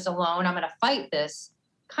going through this alone. I'm going to fight this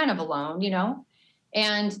kind of alone,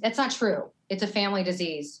 and it's not true. It's a family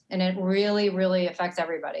disease, and it really, really affects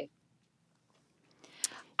everybody.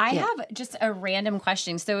 I have just a random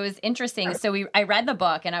question. So it was interesting. So I read the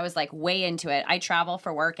book and I was like way into it. I travel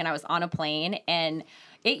for work and I was on a plane, and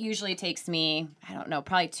it usually takes me, I don't know,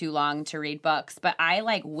 probably too long to read books, but I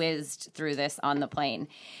like whizzed through this on the plane.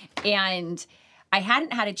 And I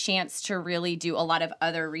hadn't had a chance to really do a lot of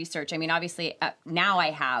other research. I mean, obviously now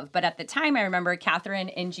I have, but at the time I remember Catherine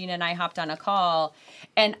and Gina and I hopped on a call,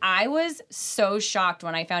 and I was so shocked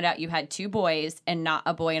when I found out you had 2 boys and not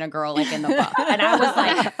a boy and a girl like in the book. And I was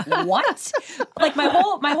like, what? Like my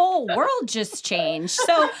whole world just changed.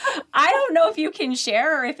 So I don't know if you can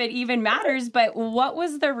share or if it even matters, but what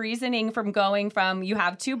was the reasoning from going from you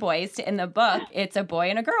have 2 boys to in the book, it's a boy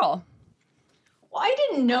and a girl? Well, I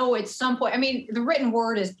didn't know at some point. I mean, the written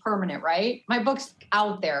word is permanent, right? My book's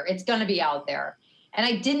out there. It's going to be out there. And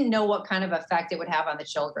I didn't know what kind of effect it would have on the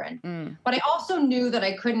children. Mm. But I also knew that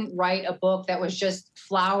I couldn't write a book that was just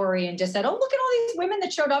flowery and just said, oh, look at all these women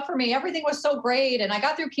that showed up for me. Everything was so great. And I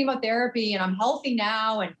got through chemotherapy and I'm healthy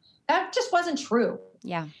now. And that just wasn't true.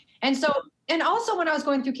 Yeah. And also when I was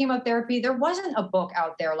going through chemotherapy, there wasn't a book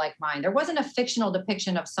out there like mine. There wasn't a fictional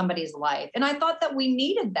depiction of somebody's life. And I thought that we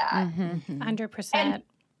needed that. 100%.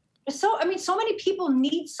 And so many people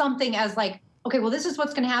need something as like, okay, well, this is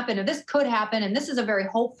what's going to happen, and this could happen, and this is a very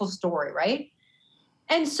hopeful story, right?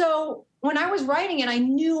 And so when I was writing it, I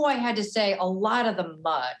knew I had to say a lot of the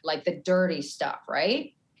mud, like the dirty stuff,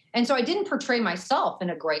 right? And so I didn't portray myself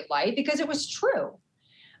in a great light because it was true.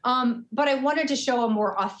 But I wanted to show a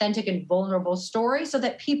more authentic and vulnerable story so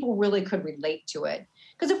that people really could relate to it.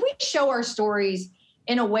 Because if we show our stories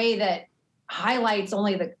in a way that highlights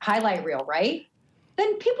only the highlight reel, right?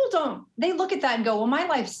 Then people they look at that and go, well, my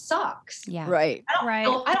life sucks. Yeah. Right. I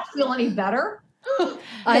don't feel any better.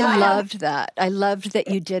 I loved that. I loved that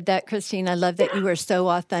you did that, Christine. I love that you were so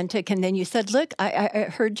authentic. And then you said, look, I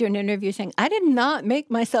heard you in an interview saying, I did not make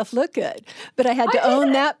myself look good, but I had to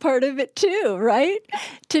own that part of it too, right?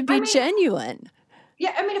 To be genuine.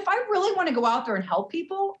 Yeah. I mean, if I really want to go out there and help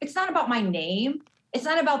people, it's not about my name. It's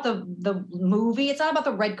not about the movie. It's not about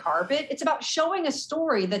the red carpet. It's about showing a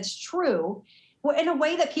story that's true in a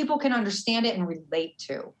way that people can understand it and relate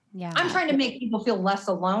to. Yeah. I'm trying to make people feel less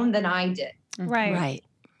alone than I did. Right.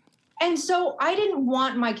 And so I didn't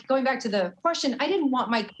want going back to the question, I didn't want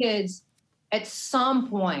my kids at some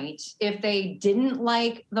point, if they didn't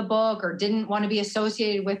like the book or didn't want to be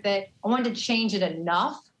associated with it, I wanted to change it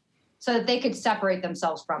enough so that they could separate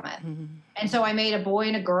themselves from it. Mm-hmm. And so I made a boy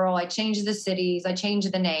and a girl. I changed the cities. I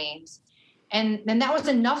changed the names. And then that was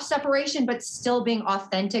enough separation, but still being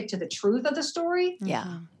authentic to the truth of the story. Yeah.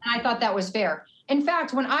 And I thought that was fair. In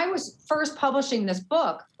fact, when I was first publishing this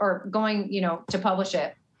book or going, to publish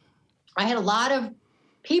it, I had a lot of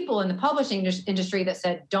people in the publishing industry that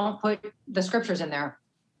said, don't put the scriptures in there.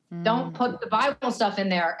 Don't put the Bible stuff in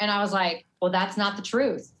there. And I was like, well, that's not the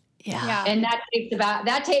truth. Yeah. And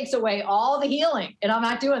that takes away all the healing. And I'm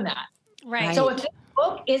not doing that. Right. So if this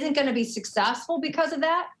book isn't going to be successful because of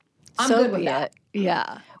that, I'm good with that.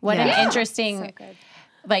 Yeah. What yeah. an interesting, So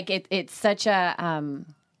like it's such a,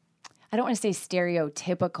 I don't want to say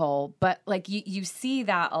stereotypical, but like you see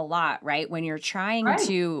that a lot, right? When you're trying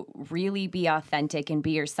to really be authentic and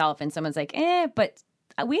be yourself and someone's like, but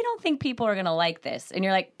we don't think people are going to like this. And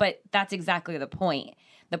you're like, but that's exactly the point.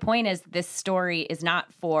 The point is this story is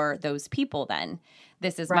not for those people then.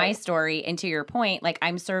 This is my story. And to your point, like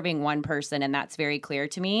I'm serving one person and that's very clear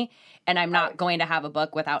to me. And I'm not going to have a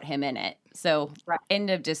book without him in it. So end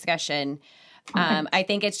of discussion. I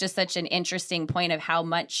think it's just such an interesting point of how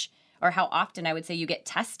much or how often I would say you get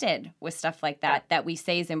tested with stuff like that we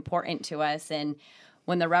say is important to us. And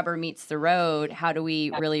when the rubber meets the road, how do we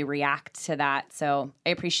really react to that? So I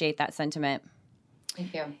appreciate that sentiment.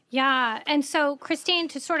 Thank you. Yeah. And so, Christine,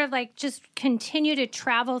 to sort of like just continue to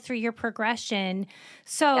travel through your progression.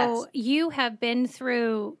 So you have been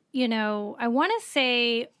through, I want to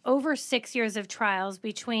say over 6 years of trials.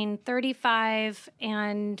 Between 35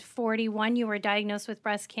 and 41, you were diagnosed with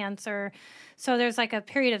breast cancer. So there's like a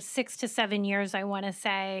period of 6 to 7 years, I want to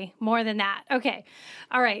say, more than that. Okay.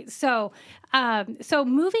 All right. So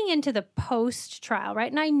moving into the post-trial,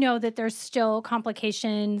 right? And I know that there's still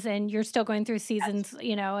complications and you're still going through seasons,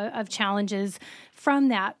 of challenges from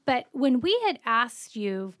that. But when we had asked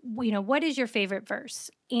you, what is your favorite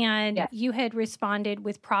verse? And you had responded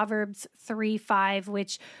with Proverbs 3:5,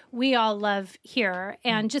 which we all love here.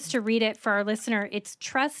 And just to read it for our listener, it's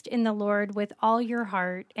trust in the Lord with all your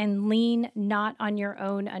heart and lean not on your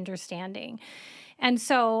own understanding. And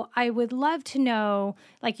so I would love to know,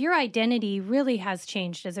 like, your identity really has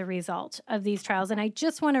changed as a result of these trials. And I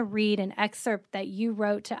just want to read an excerpt that you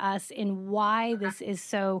wrote to us in why this is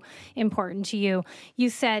so important to you.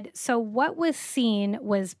 You said, so what was seen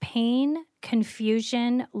was pain,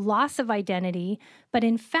 confusion, loss of identity, but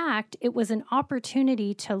in fact, it was an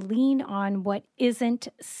opportunity to lean on what isn't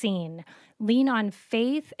seen. Lean on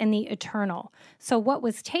faith and the eternal. So what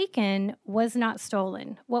was taken was not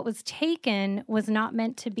stolen. What was taken was not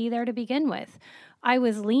meant to be there to begin with. I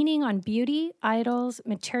was leaning on beauty, idols,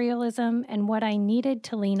 materialism, and what I needed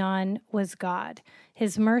to lean on was God,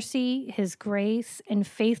 His mercy, His grace, and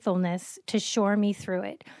faithfulness to shore me through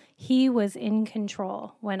it. He was in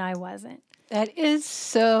control when I wasn't. That is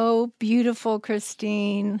so beautiful,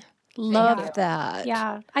 Christine. Love that.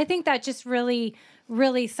 Yeah, I think that just really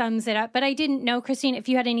sums it up. But I didn't know, Christine, if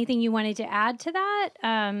you had anything you wanted to add to that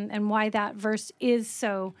and why that verse is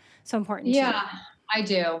so important to you. Yeah, I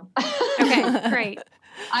do. Okay, great.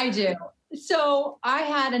 I do. So I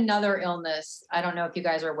had another illness. I don't know if you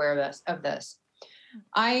guys are aware of this.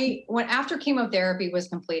 After chemotherapy was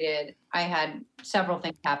completed, I had several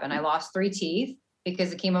things happen. I lost 3 teeth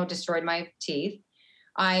because the chemo destroyed my teeth.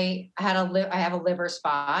 I have a liver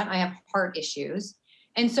spot. I have heart issues.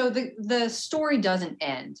 And so the story doesn't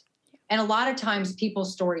end. And a lot of times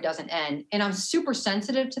people's story doesn't end. And I'm super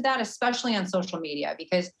sensitive to that, especially on social media,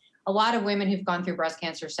 because a lot of women who've gone through breast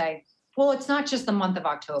cancer say, well, it's not just the month of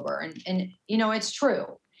October. And it's true.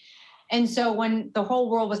 And so when the whole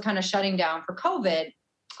world was kind of shutting down for COVID,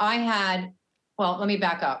 let me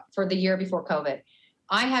back up. For the year before COVID,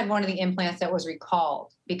 I had one of the implants that was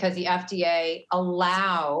recalled because the FDA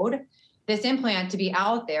allowed this implant to be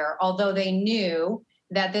out there, although they knew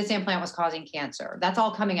that this implant was causing cancer. That's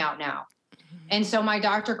all coming out now. And so my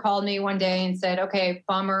doctor called me one day and said, okay,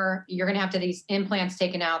 bummer, you're going to have these implants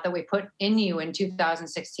taken out that we put in you in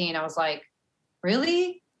 2016. I was like,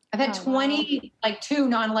 really? I've had 22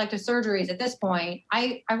 non-elective surgeries at this point.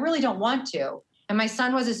 I really don't want to. And my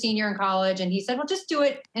son was a senior in college and he said, well, just do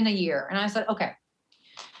it in a year. And I said, okay.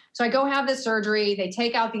 So I go have this surgery. They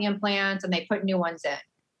take out the implants and they put new ones in.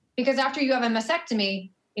 Because after you have a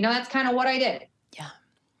mastectomy, that's kind of what I did. Yeah.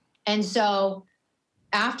 And so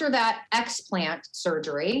after that explant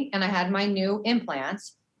surgery, and I had my new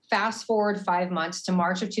implants, fast forward 5 months to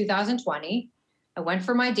March of 2020, I went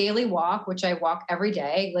for my daily walk, which I walk every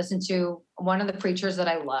day, listen to one of the preachers that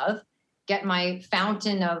I love. get my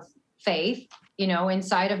fountain of faith,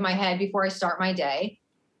 inside of my head before I start my day.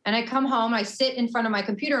 And I come home, I sit in front of my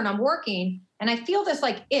computer and I'm working, and I feel this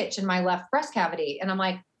like itch in my left breast cavity. And I'm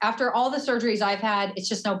like, after all the surgeries I've had, it's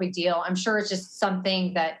just no big deal. I'm sure it's just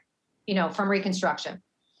something that, from reconstruction,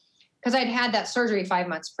 because I'd had that surgery 5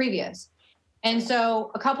 months previous. And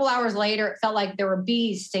so a couple hours later, it felt like there were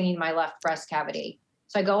bees stinging my left breast cavity.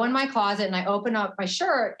 So I go in my closet and I open up my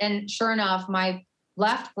shirt, and sure enough, my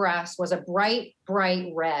left breast was a bright,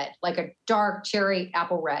 bright red, like a dark cherry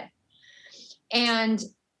apple red. And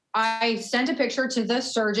I sent a picture to the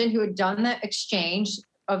surgeon who had done the exchange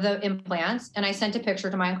of the implants, and I sent a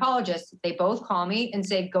picture to my oncologist. They both call me and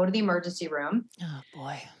say, go to the emergency room. Oh,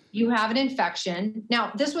 boy. You have an infection.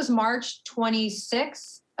 Now, this was March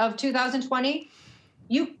 26th of 2020.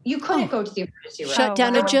 You couldn't go to the emergency room.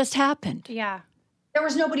 Shutdown had just happened. Yeah. There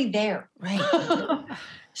was nobody there. Right.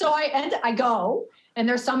 So I go, and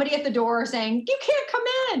there's somebody at the door saying, you can't come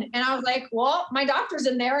in. And I was like, well, my doctor's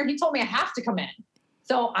in there, and he told me I have to come in.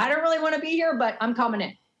 So I don't really want to be here, but I'm coming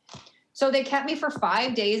in. So they kept me for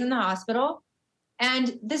 5 days in the hospital.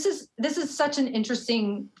 And this is such an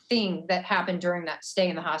interesting thing that happened during that stay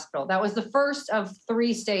in the hospital. That was the first of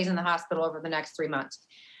 3 stays in the hospital over the next 3 months.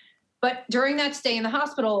 But during that stay in the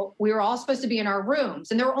hospital, we were all supposed to be in our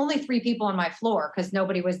rooms, and there were only 3 people on my floor because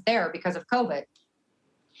nobody was there because of COVID.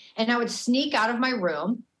 And I would sneak out of my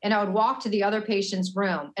room, and I would walk to the other patient's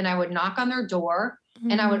room, and I would knock on their door,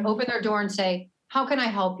 and I would open their door and say, how can I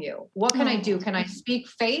help you? What can I do? Can I speak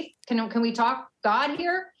faith? Can we talk God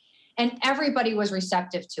here? And everybody was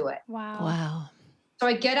receptive to it. Wow. So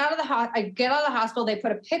I get out of the hospital. They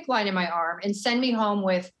put a PICC line in my arm and send me home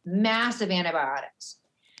with massive antibiotics.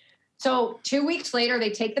 So 2 weeks later, they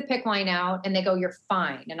take the PICC line out and they go, you're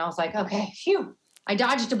fine. And I was like, okay, phew, I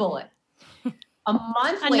dodged a bullet. A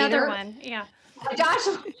month later. Another one, yeah. I dodged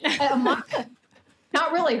a month.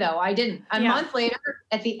 Not really, though. I didn't. A month later,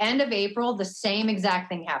 at the end of April, the same exact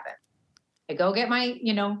thing happened. I go get my,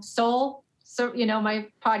 my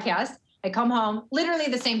podcast. I come home. Literally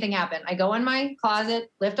the same thing happened. I go in my closet,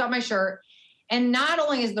 lift up my shirt, and not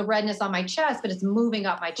only is the redness on my chest, but it's moving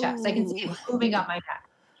up my chest. Ooh. I can see it moving up my neck.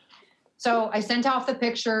 So I sent off the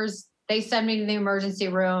pictures. They send me to the emergency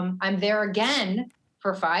room. I'm there again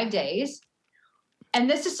for 5 days. And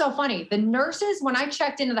this is so funny. The nurses, when I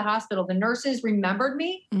checked into the hospital, the nurses remembered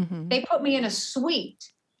me. Mm-hmm. They put me in a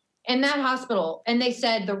suite in that hospital. And they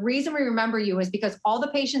said, the reason we remember you is because all the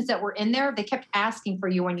patients that were in there, they kept asking for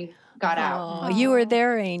you when you got out. Oh, you were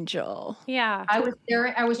their angel. Yeah. I was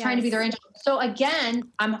there. I was trying to be their angel. So again,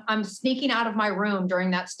 I'm sneaking out of my room during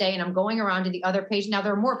that stay, and I'm going around to the other patients. Now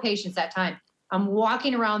there are more patients that time. I'm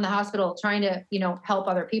walking around the hospital trying to, help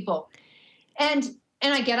other people. And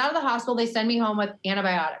I get out of the hospital, they send me home with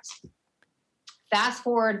antibiotics. Fast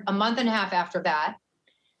forward a month and a half after that,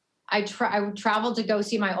 I traveled to go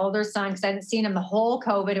see my older son because I hadn't seen him the whole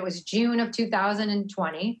COVID. It was June of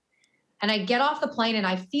 2020. And I get off the plane and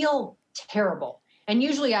I feel terrible. And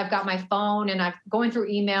usually I've got my phone and I'm going through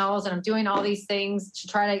emails and I'm doing all these things to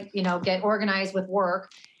try to, get organized with work.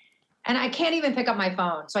 And I can't even pick up my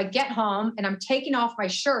phone. So I get home and I'm taking off my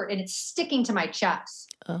shirt and it's sticking to my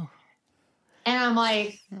chest. Oh. And I'm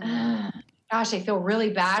like, gosh, I feel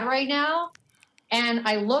really bad right now. And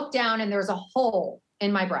I look down and there's a hole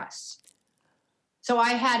in my breast. So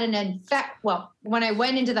I had when I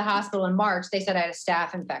went into the hospital in March, they said I had a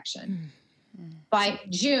staph infection. Mm. By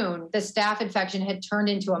June, the staph infection had turned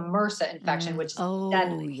into a MRSA infection, which is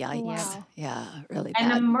deadly. Yikes. Wow. Yeah, really bad.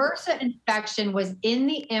 And the MRSA infection was in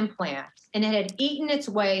the implant and it had eaten its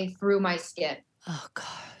way through my skin. Oh,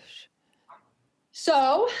 gosh.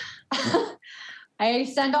 So I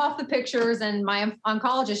send off the pictures and my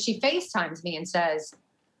oncologist, she FaceTimes me and says,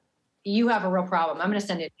 you have a real problem. I'm going to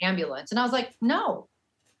send an ambulance. And I was like, no.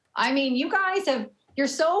 I mean, you guys you're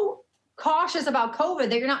so cautious about COVID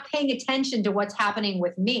that you're not paying attention to what's happening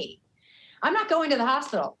with me. I'm not going to the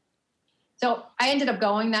hospital. So I ended up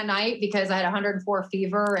going that night because I had 104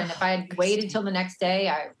 fever. And if I had waited till the next day,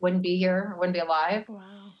 I wouldn't be here. I wouldn't be alive.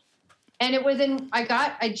 Wow. And it was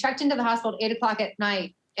I checked into the hospital at 8:00 at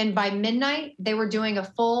night. And by midnight, they were doing a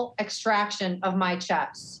full extraction of my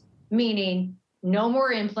chest, meaning no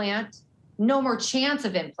more implant, no more chance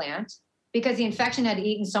of implant, because the infection had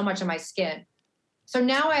eaten so much of my skin. So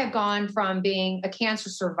now I have gone from being a cancer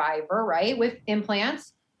survivor, right, with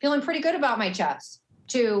implants, feeling pretty good about my chest,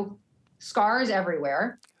 to scars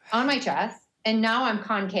everywhere on my chest, and now I'm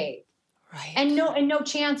concave. Right. And no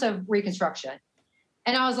chance of reconstruction.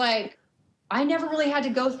 And I was like, I never really had to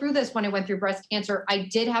go through this when I went through breast cancer. I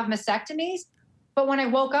did have mastectomies, but when I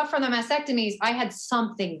woke up from the mastectomies, I had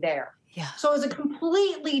something there. Yeah. So it was a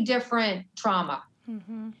completely different trauma.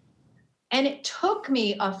 Mm-hmm. And it took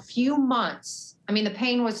me a few months. I mean, the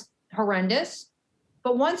pain was horrendous,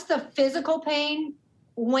 but once the physical pain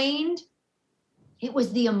waned, it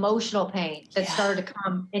was the emotional pain that started to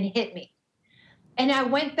come and hit me. And I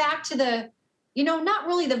went back to the, not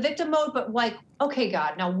really the victim mode, but like, okay,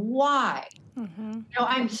 God, now why? Mm-hmm.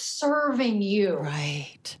 I'm serving you.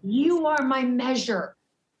 Right. You are my measure.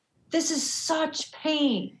 This is such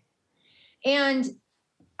pain. And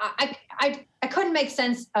I couldn't make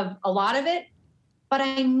sense of a lot of it, but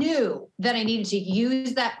I knew that I needed to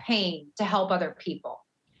use that pain to help other people.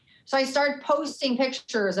 So I started posting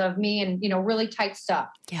pictures of me and, really tight stuff.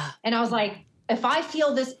 Yeah. And I was like, if I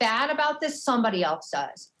feel this bad about this, somebody else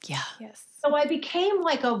does. Yeah. Yes. So I became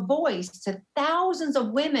like a voice to thousands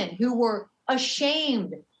of women who were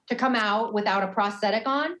ashamed to come out without a prosthetic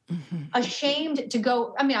on, ashamed to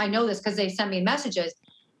go. I mean, I know this because they sent me messages.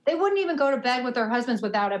 They wouldn't even go to bed with their husbands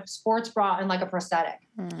without a sports bra and like a prosthetic.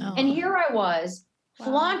 Oh. And here I was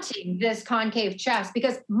flaunting this concave chest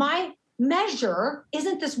because my measure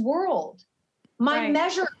isn't this world. My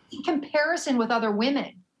measure isn't comparison with other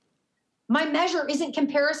women. My measure isn't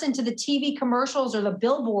comparison to the TV commercials or the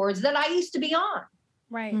billboards that I used to be on.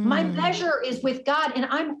 Right. My measure is with God, and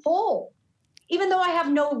I'm whole. Even though I have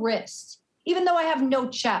no wrist, even though I have no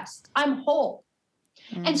chest, I'm whole.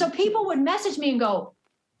 And so people would message me and go,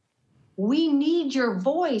 we need your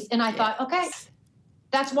voice. And I thought, okay,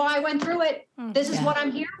 that's why I went through it. This is what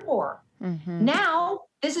I'm here for. Now,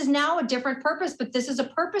 this is now a different purpose, but this is a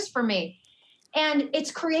purpose for me. And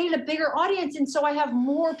it's created a bigger audience. And so I have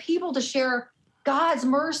more people to share God's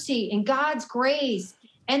mercy and God's grace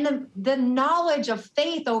and the knowledge of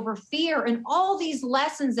faith over fear and all these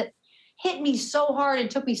lessons that hit me so hard and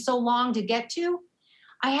took me so long to get to.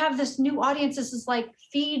 I have this new audience. This is like,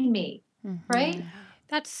 feed me, right?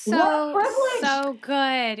 That's so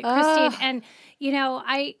good, Christine. And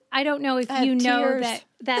I don't know if you know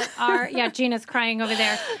that our Gina's crying over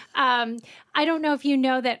there. I don't know if you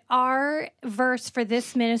know that our verse for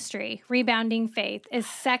this ministry, Rebounding Faith, is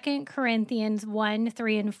 2 Corinthians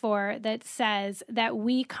 1:3-4, that says that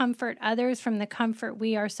we comfort others from the comfort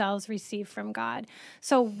we ourselves receive from God.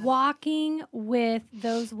 So walking with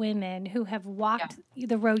those women who have walked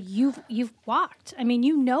the road you've walked. I mean,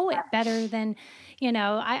 you know it better than,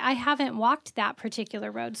 I haven't walked that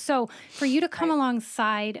particular road. So for you to come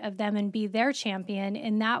alongside of them and be their champion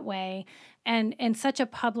in that way, and in such a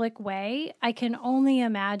public way, I can only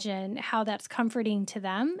imagine how that's comforting to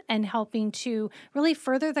them and helping to really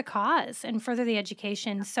further the cause and further the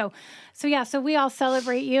education. So we all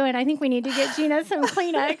celebrate you, and I think we need to get Gina some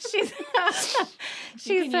Kleenex.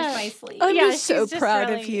 She's my sleeve. I'm just so proud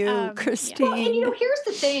of you, Christine. Well, and here's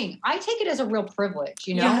the thing: I take it as a real privilege,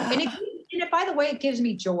 and by the way, it gives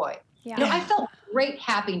me joy. Yeah. I felt great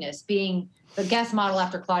happiness being the guest model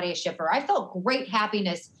after Claudia Schiffer. I felt great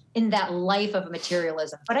happiness in that life of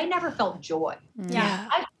materialism, but I never felt joy. Yeah.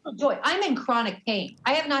 I feel joy. I'm in chronic pain.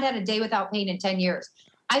 I have not had a day without pain in 10 years.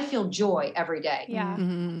 I feel joy every day. Yeah.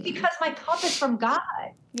 Because my cup is from God.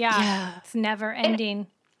 Yeah. It's never ending.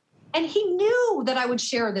 And he knew that I would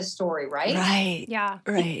share this story, right? Right. Yeah.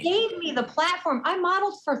 Right. He gave me the platform. I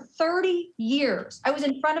modeled for 30 years. I was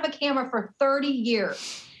in front of a camera for 30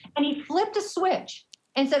 years. And he flipped a switch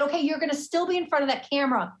and said, okay, you're going to still be in front of that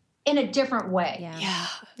camera in a different way.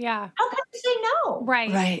 Yeah. How can I say no?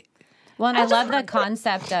 Right. Well, and I love the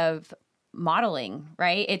concept of modeling,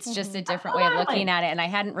 right? It's just a different way of looking at it. And I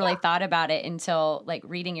hadn't really thought about it until like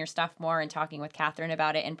reading your stuff more and talking with Catherine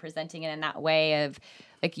about it and presenting it in that way of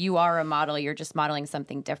like, you are a model, you're just modeling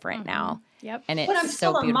something different now. Yep. And it's but I'm so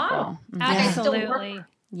still beautiful. A model. Absolutely.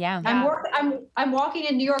 Yeah. I'm walking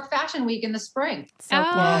in New York Fashion Week in the spring. So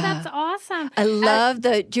that's awesome. I love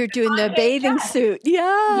that you're doing the bathing suit.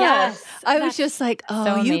 Yeah. Yes. I was just like, oh,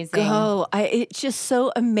 so you amazing. go. It's just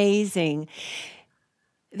so amazing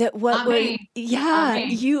that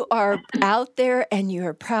you are out there and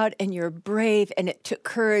you're proud and you're brave, and it took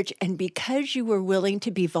courage. And because you were willing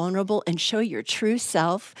to be vulnerable and show your true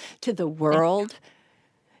self to the world,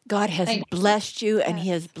 God has blessed you, and he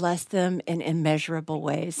has blessed them in immeasurable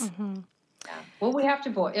ways. Well, we have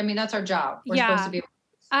to I mean, that's our job. We're supposed to be.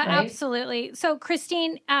 Right? Absolutely. So,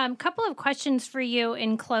 Christine, a couple of questions for you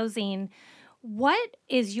in closing. What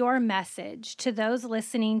is your message to those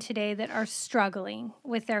listening today that are struggling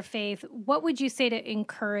with their faith? What would you say to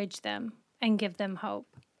encourage them and give them hope?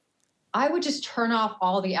 I would just turn off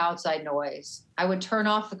all the outside noise. I would turn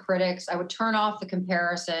off the critics. I would turn off the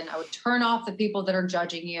comparison. I would turn off the people that are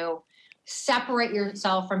judging you. Separate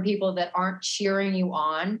yourself from people that aren't cheering you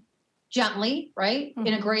on gently, right?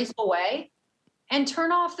 In a graceful way. and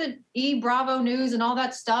turn off the Bravo news and all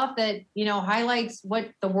that stuff that, highlights what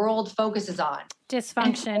the world focuses on.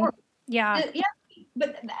 Dysfunction. Yeah. Yeah.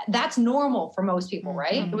 But that's normal for most people,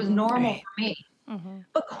 right? It was normal for me.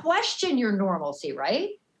 But question your normalcy, right?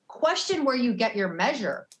 Question where you get your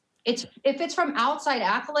measure. If it's from outside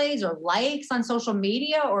accolades or likes on social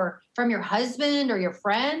media or from your husband or your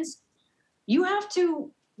friends, you have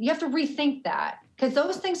to rethink that, because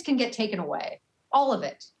those things can get taken away. All of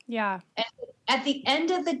it. Yeah. And at the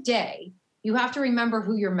end of the day, you have to remember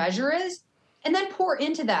who your measure is and then pour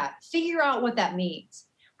into that. Figure out what that means.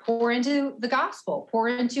 Pour into the gospel.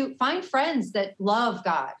 Find friends that love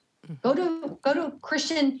God. Go to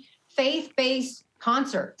Christian faith-based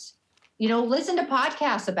concerts. Listen to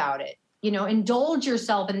podcasts about it. Indulge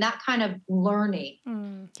yourself in that kind of learning.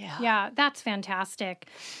 Yeah, that's fantastic.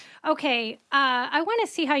 Okay, I want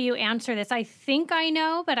to see how you answer this. I think I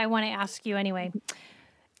know, but I want to ask you anyway.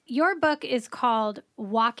 Your book is called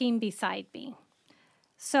Walking Beside Me.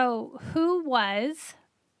 So who was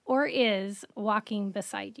or is walking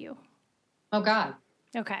beside you? Oh, God.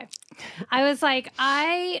 Okay. I was like,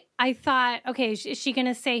 I thought, okay, is she going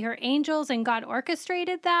to say her angels and God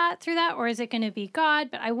orchestrated that through that, or is it going to be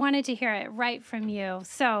God? But I wanted to hear it right from you.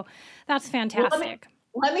 So that's fantastic.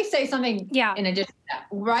 Let me say something in addition to that.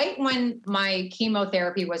 Right when my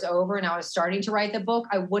chemotherapy was over and I was starting to write the book,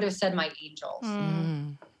 I would have said my angels.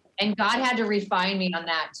 And God had to refine me on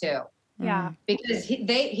that too. Yeah. Because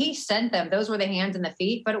he sent them. Those were the hands and the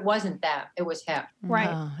feet, but it wasn't them. It was him. Right.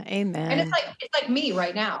 Oh, amen. And it's like me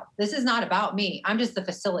right now. This is not about me. I'm just the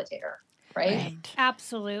facilitator, right?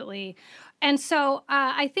 Absolutely. And so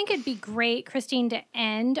I think it'd be great, Christine, to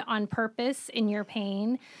end on purpose in your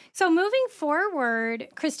pain. So moving forward,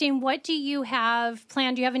 Christine, what do you have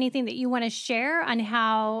planned? Do you have anything that you want to share on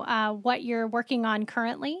how what you're working on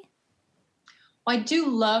currently? I do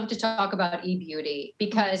love to talk about eBeauty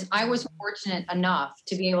because I was fortunate enough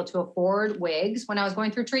to be able to afford wigs when I was going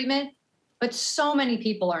through treatment, but so many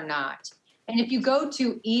people are not. And if you go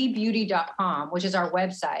to ebeauty.com, which is our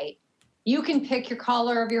website, you can pick your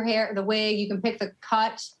color of your hair, the wig, you can pick the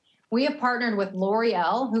cut. We have partnered with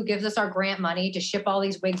L'Oreal, who gives us our grant money to ship all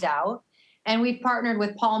these wigs out. And we've partnered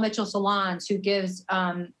with Paul Mitchell Salons, who gives,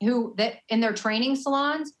 in their training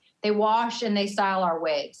salons, they wash and they style our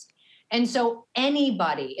wigs. And so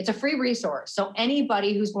anybody, it's a free resource. So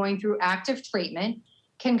anybody who's going through active treatment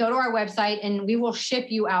can go to our website and we will ship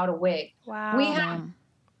you out a wig. Wow.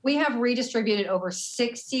 We have redistributed over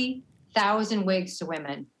 60,000 wigs to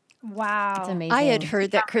women. Wow. That's amazing. I had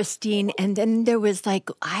heard that, Christine, and then there was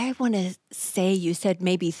I want to say you said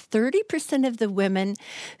maybe 30% of the women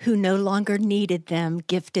who no longer needed them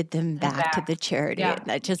gifted them back to the charity. Yeah. And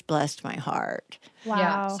that just blessed my heart. Wow.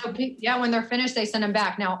 Yeah. So when they're finished, they send them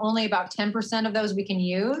back. Now, only about 10% of those we can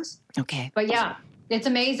use. Okay. But yeah, it's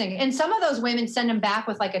amazing. And some of those women send them back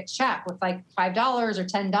with a check with $5 or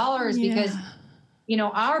 $10 because,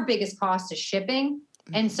 our biggest cost is shipping.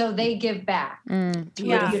 And so they give back.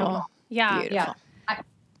 Beautiful. Yeah. Beautiful. Yeah.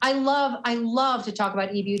 I love to talk about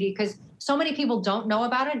eBeauty because so many people don't know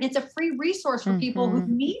about it. And it's a free resource for people who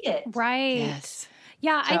need it. Right. Yes.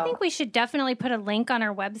 Yeah, I think we should definitely put a link on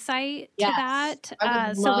our website to that,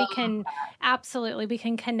 so we can we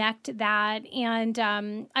can connect that, and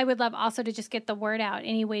I would love also to just get the word out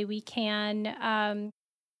any way we can.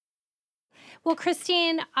 Well,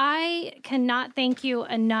 Christine, I cannot thank you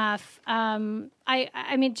enough. I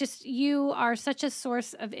mean, just you are such a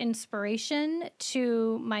source of inspiration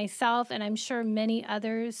to myself, and I'm sure many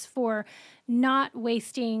others, for not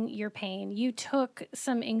wasting your pain. You took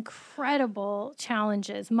some incredible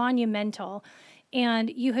challenges, monumental, and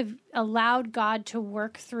you have allowed God to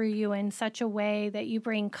work through you in such a way that you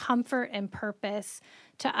bring comfort and purpose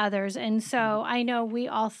to others. And so I know we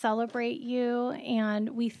all celebrate you, and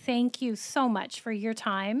we thank you so much for your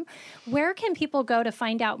time. Where can people go to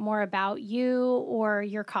find out more about you or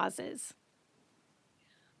your causes?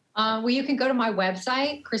 Well, you can go to my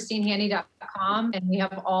website, christinehandy.com, and we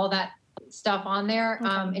have all that stuff on there.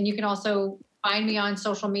 Okay. And you can also find me on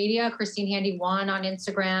social media, Christine Handy 1 on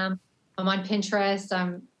Instagram. I'm on Pinterest.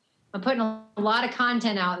 I'm putting a lot of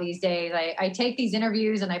content out these days. I take these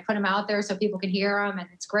interviews and I put them out there so people can hear them, and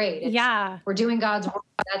it's great. We're doing God's work,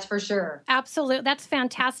 that's for sure. Absolutely. That's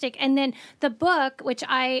fantastic. And then the book, which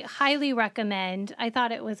I highly recommend, I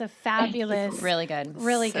thought it was a fabulous. Really good.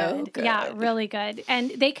 Really So good. Yeah, really good.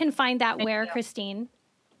 And they can find that where, Christine?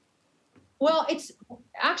 Well, it's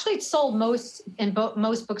sold most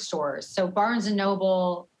bookstores. So Barnes and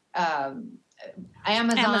Noble,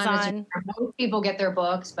 Amazon. Is where most people get their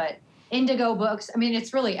books, but Indigo Books. I mean,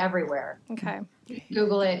 it's really everywhere. Okay.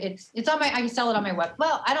 Google it. It's on I sell it on my web.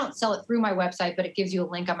 Well, I don't sell it through my website, but it gives you a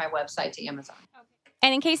link on my website to Amazon.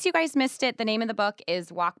 And in case you guys missed it, the name of the book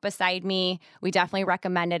is Walk Beside Me. We definitely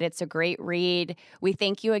recommend it. It's a great read. We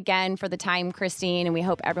thank you again for the time, Christine, and we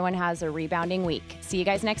hope everyone has a rebounding week. See you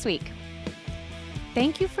guys next week.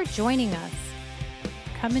 Thank you for joining us.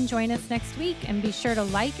 Come and join us next week, and be sure to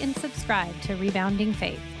like and subscribe to Rebounding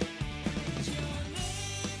Faith.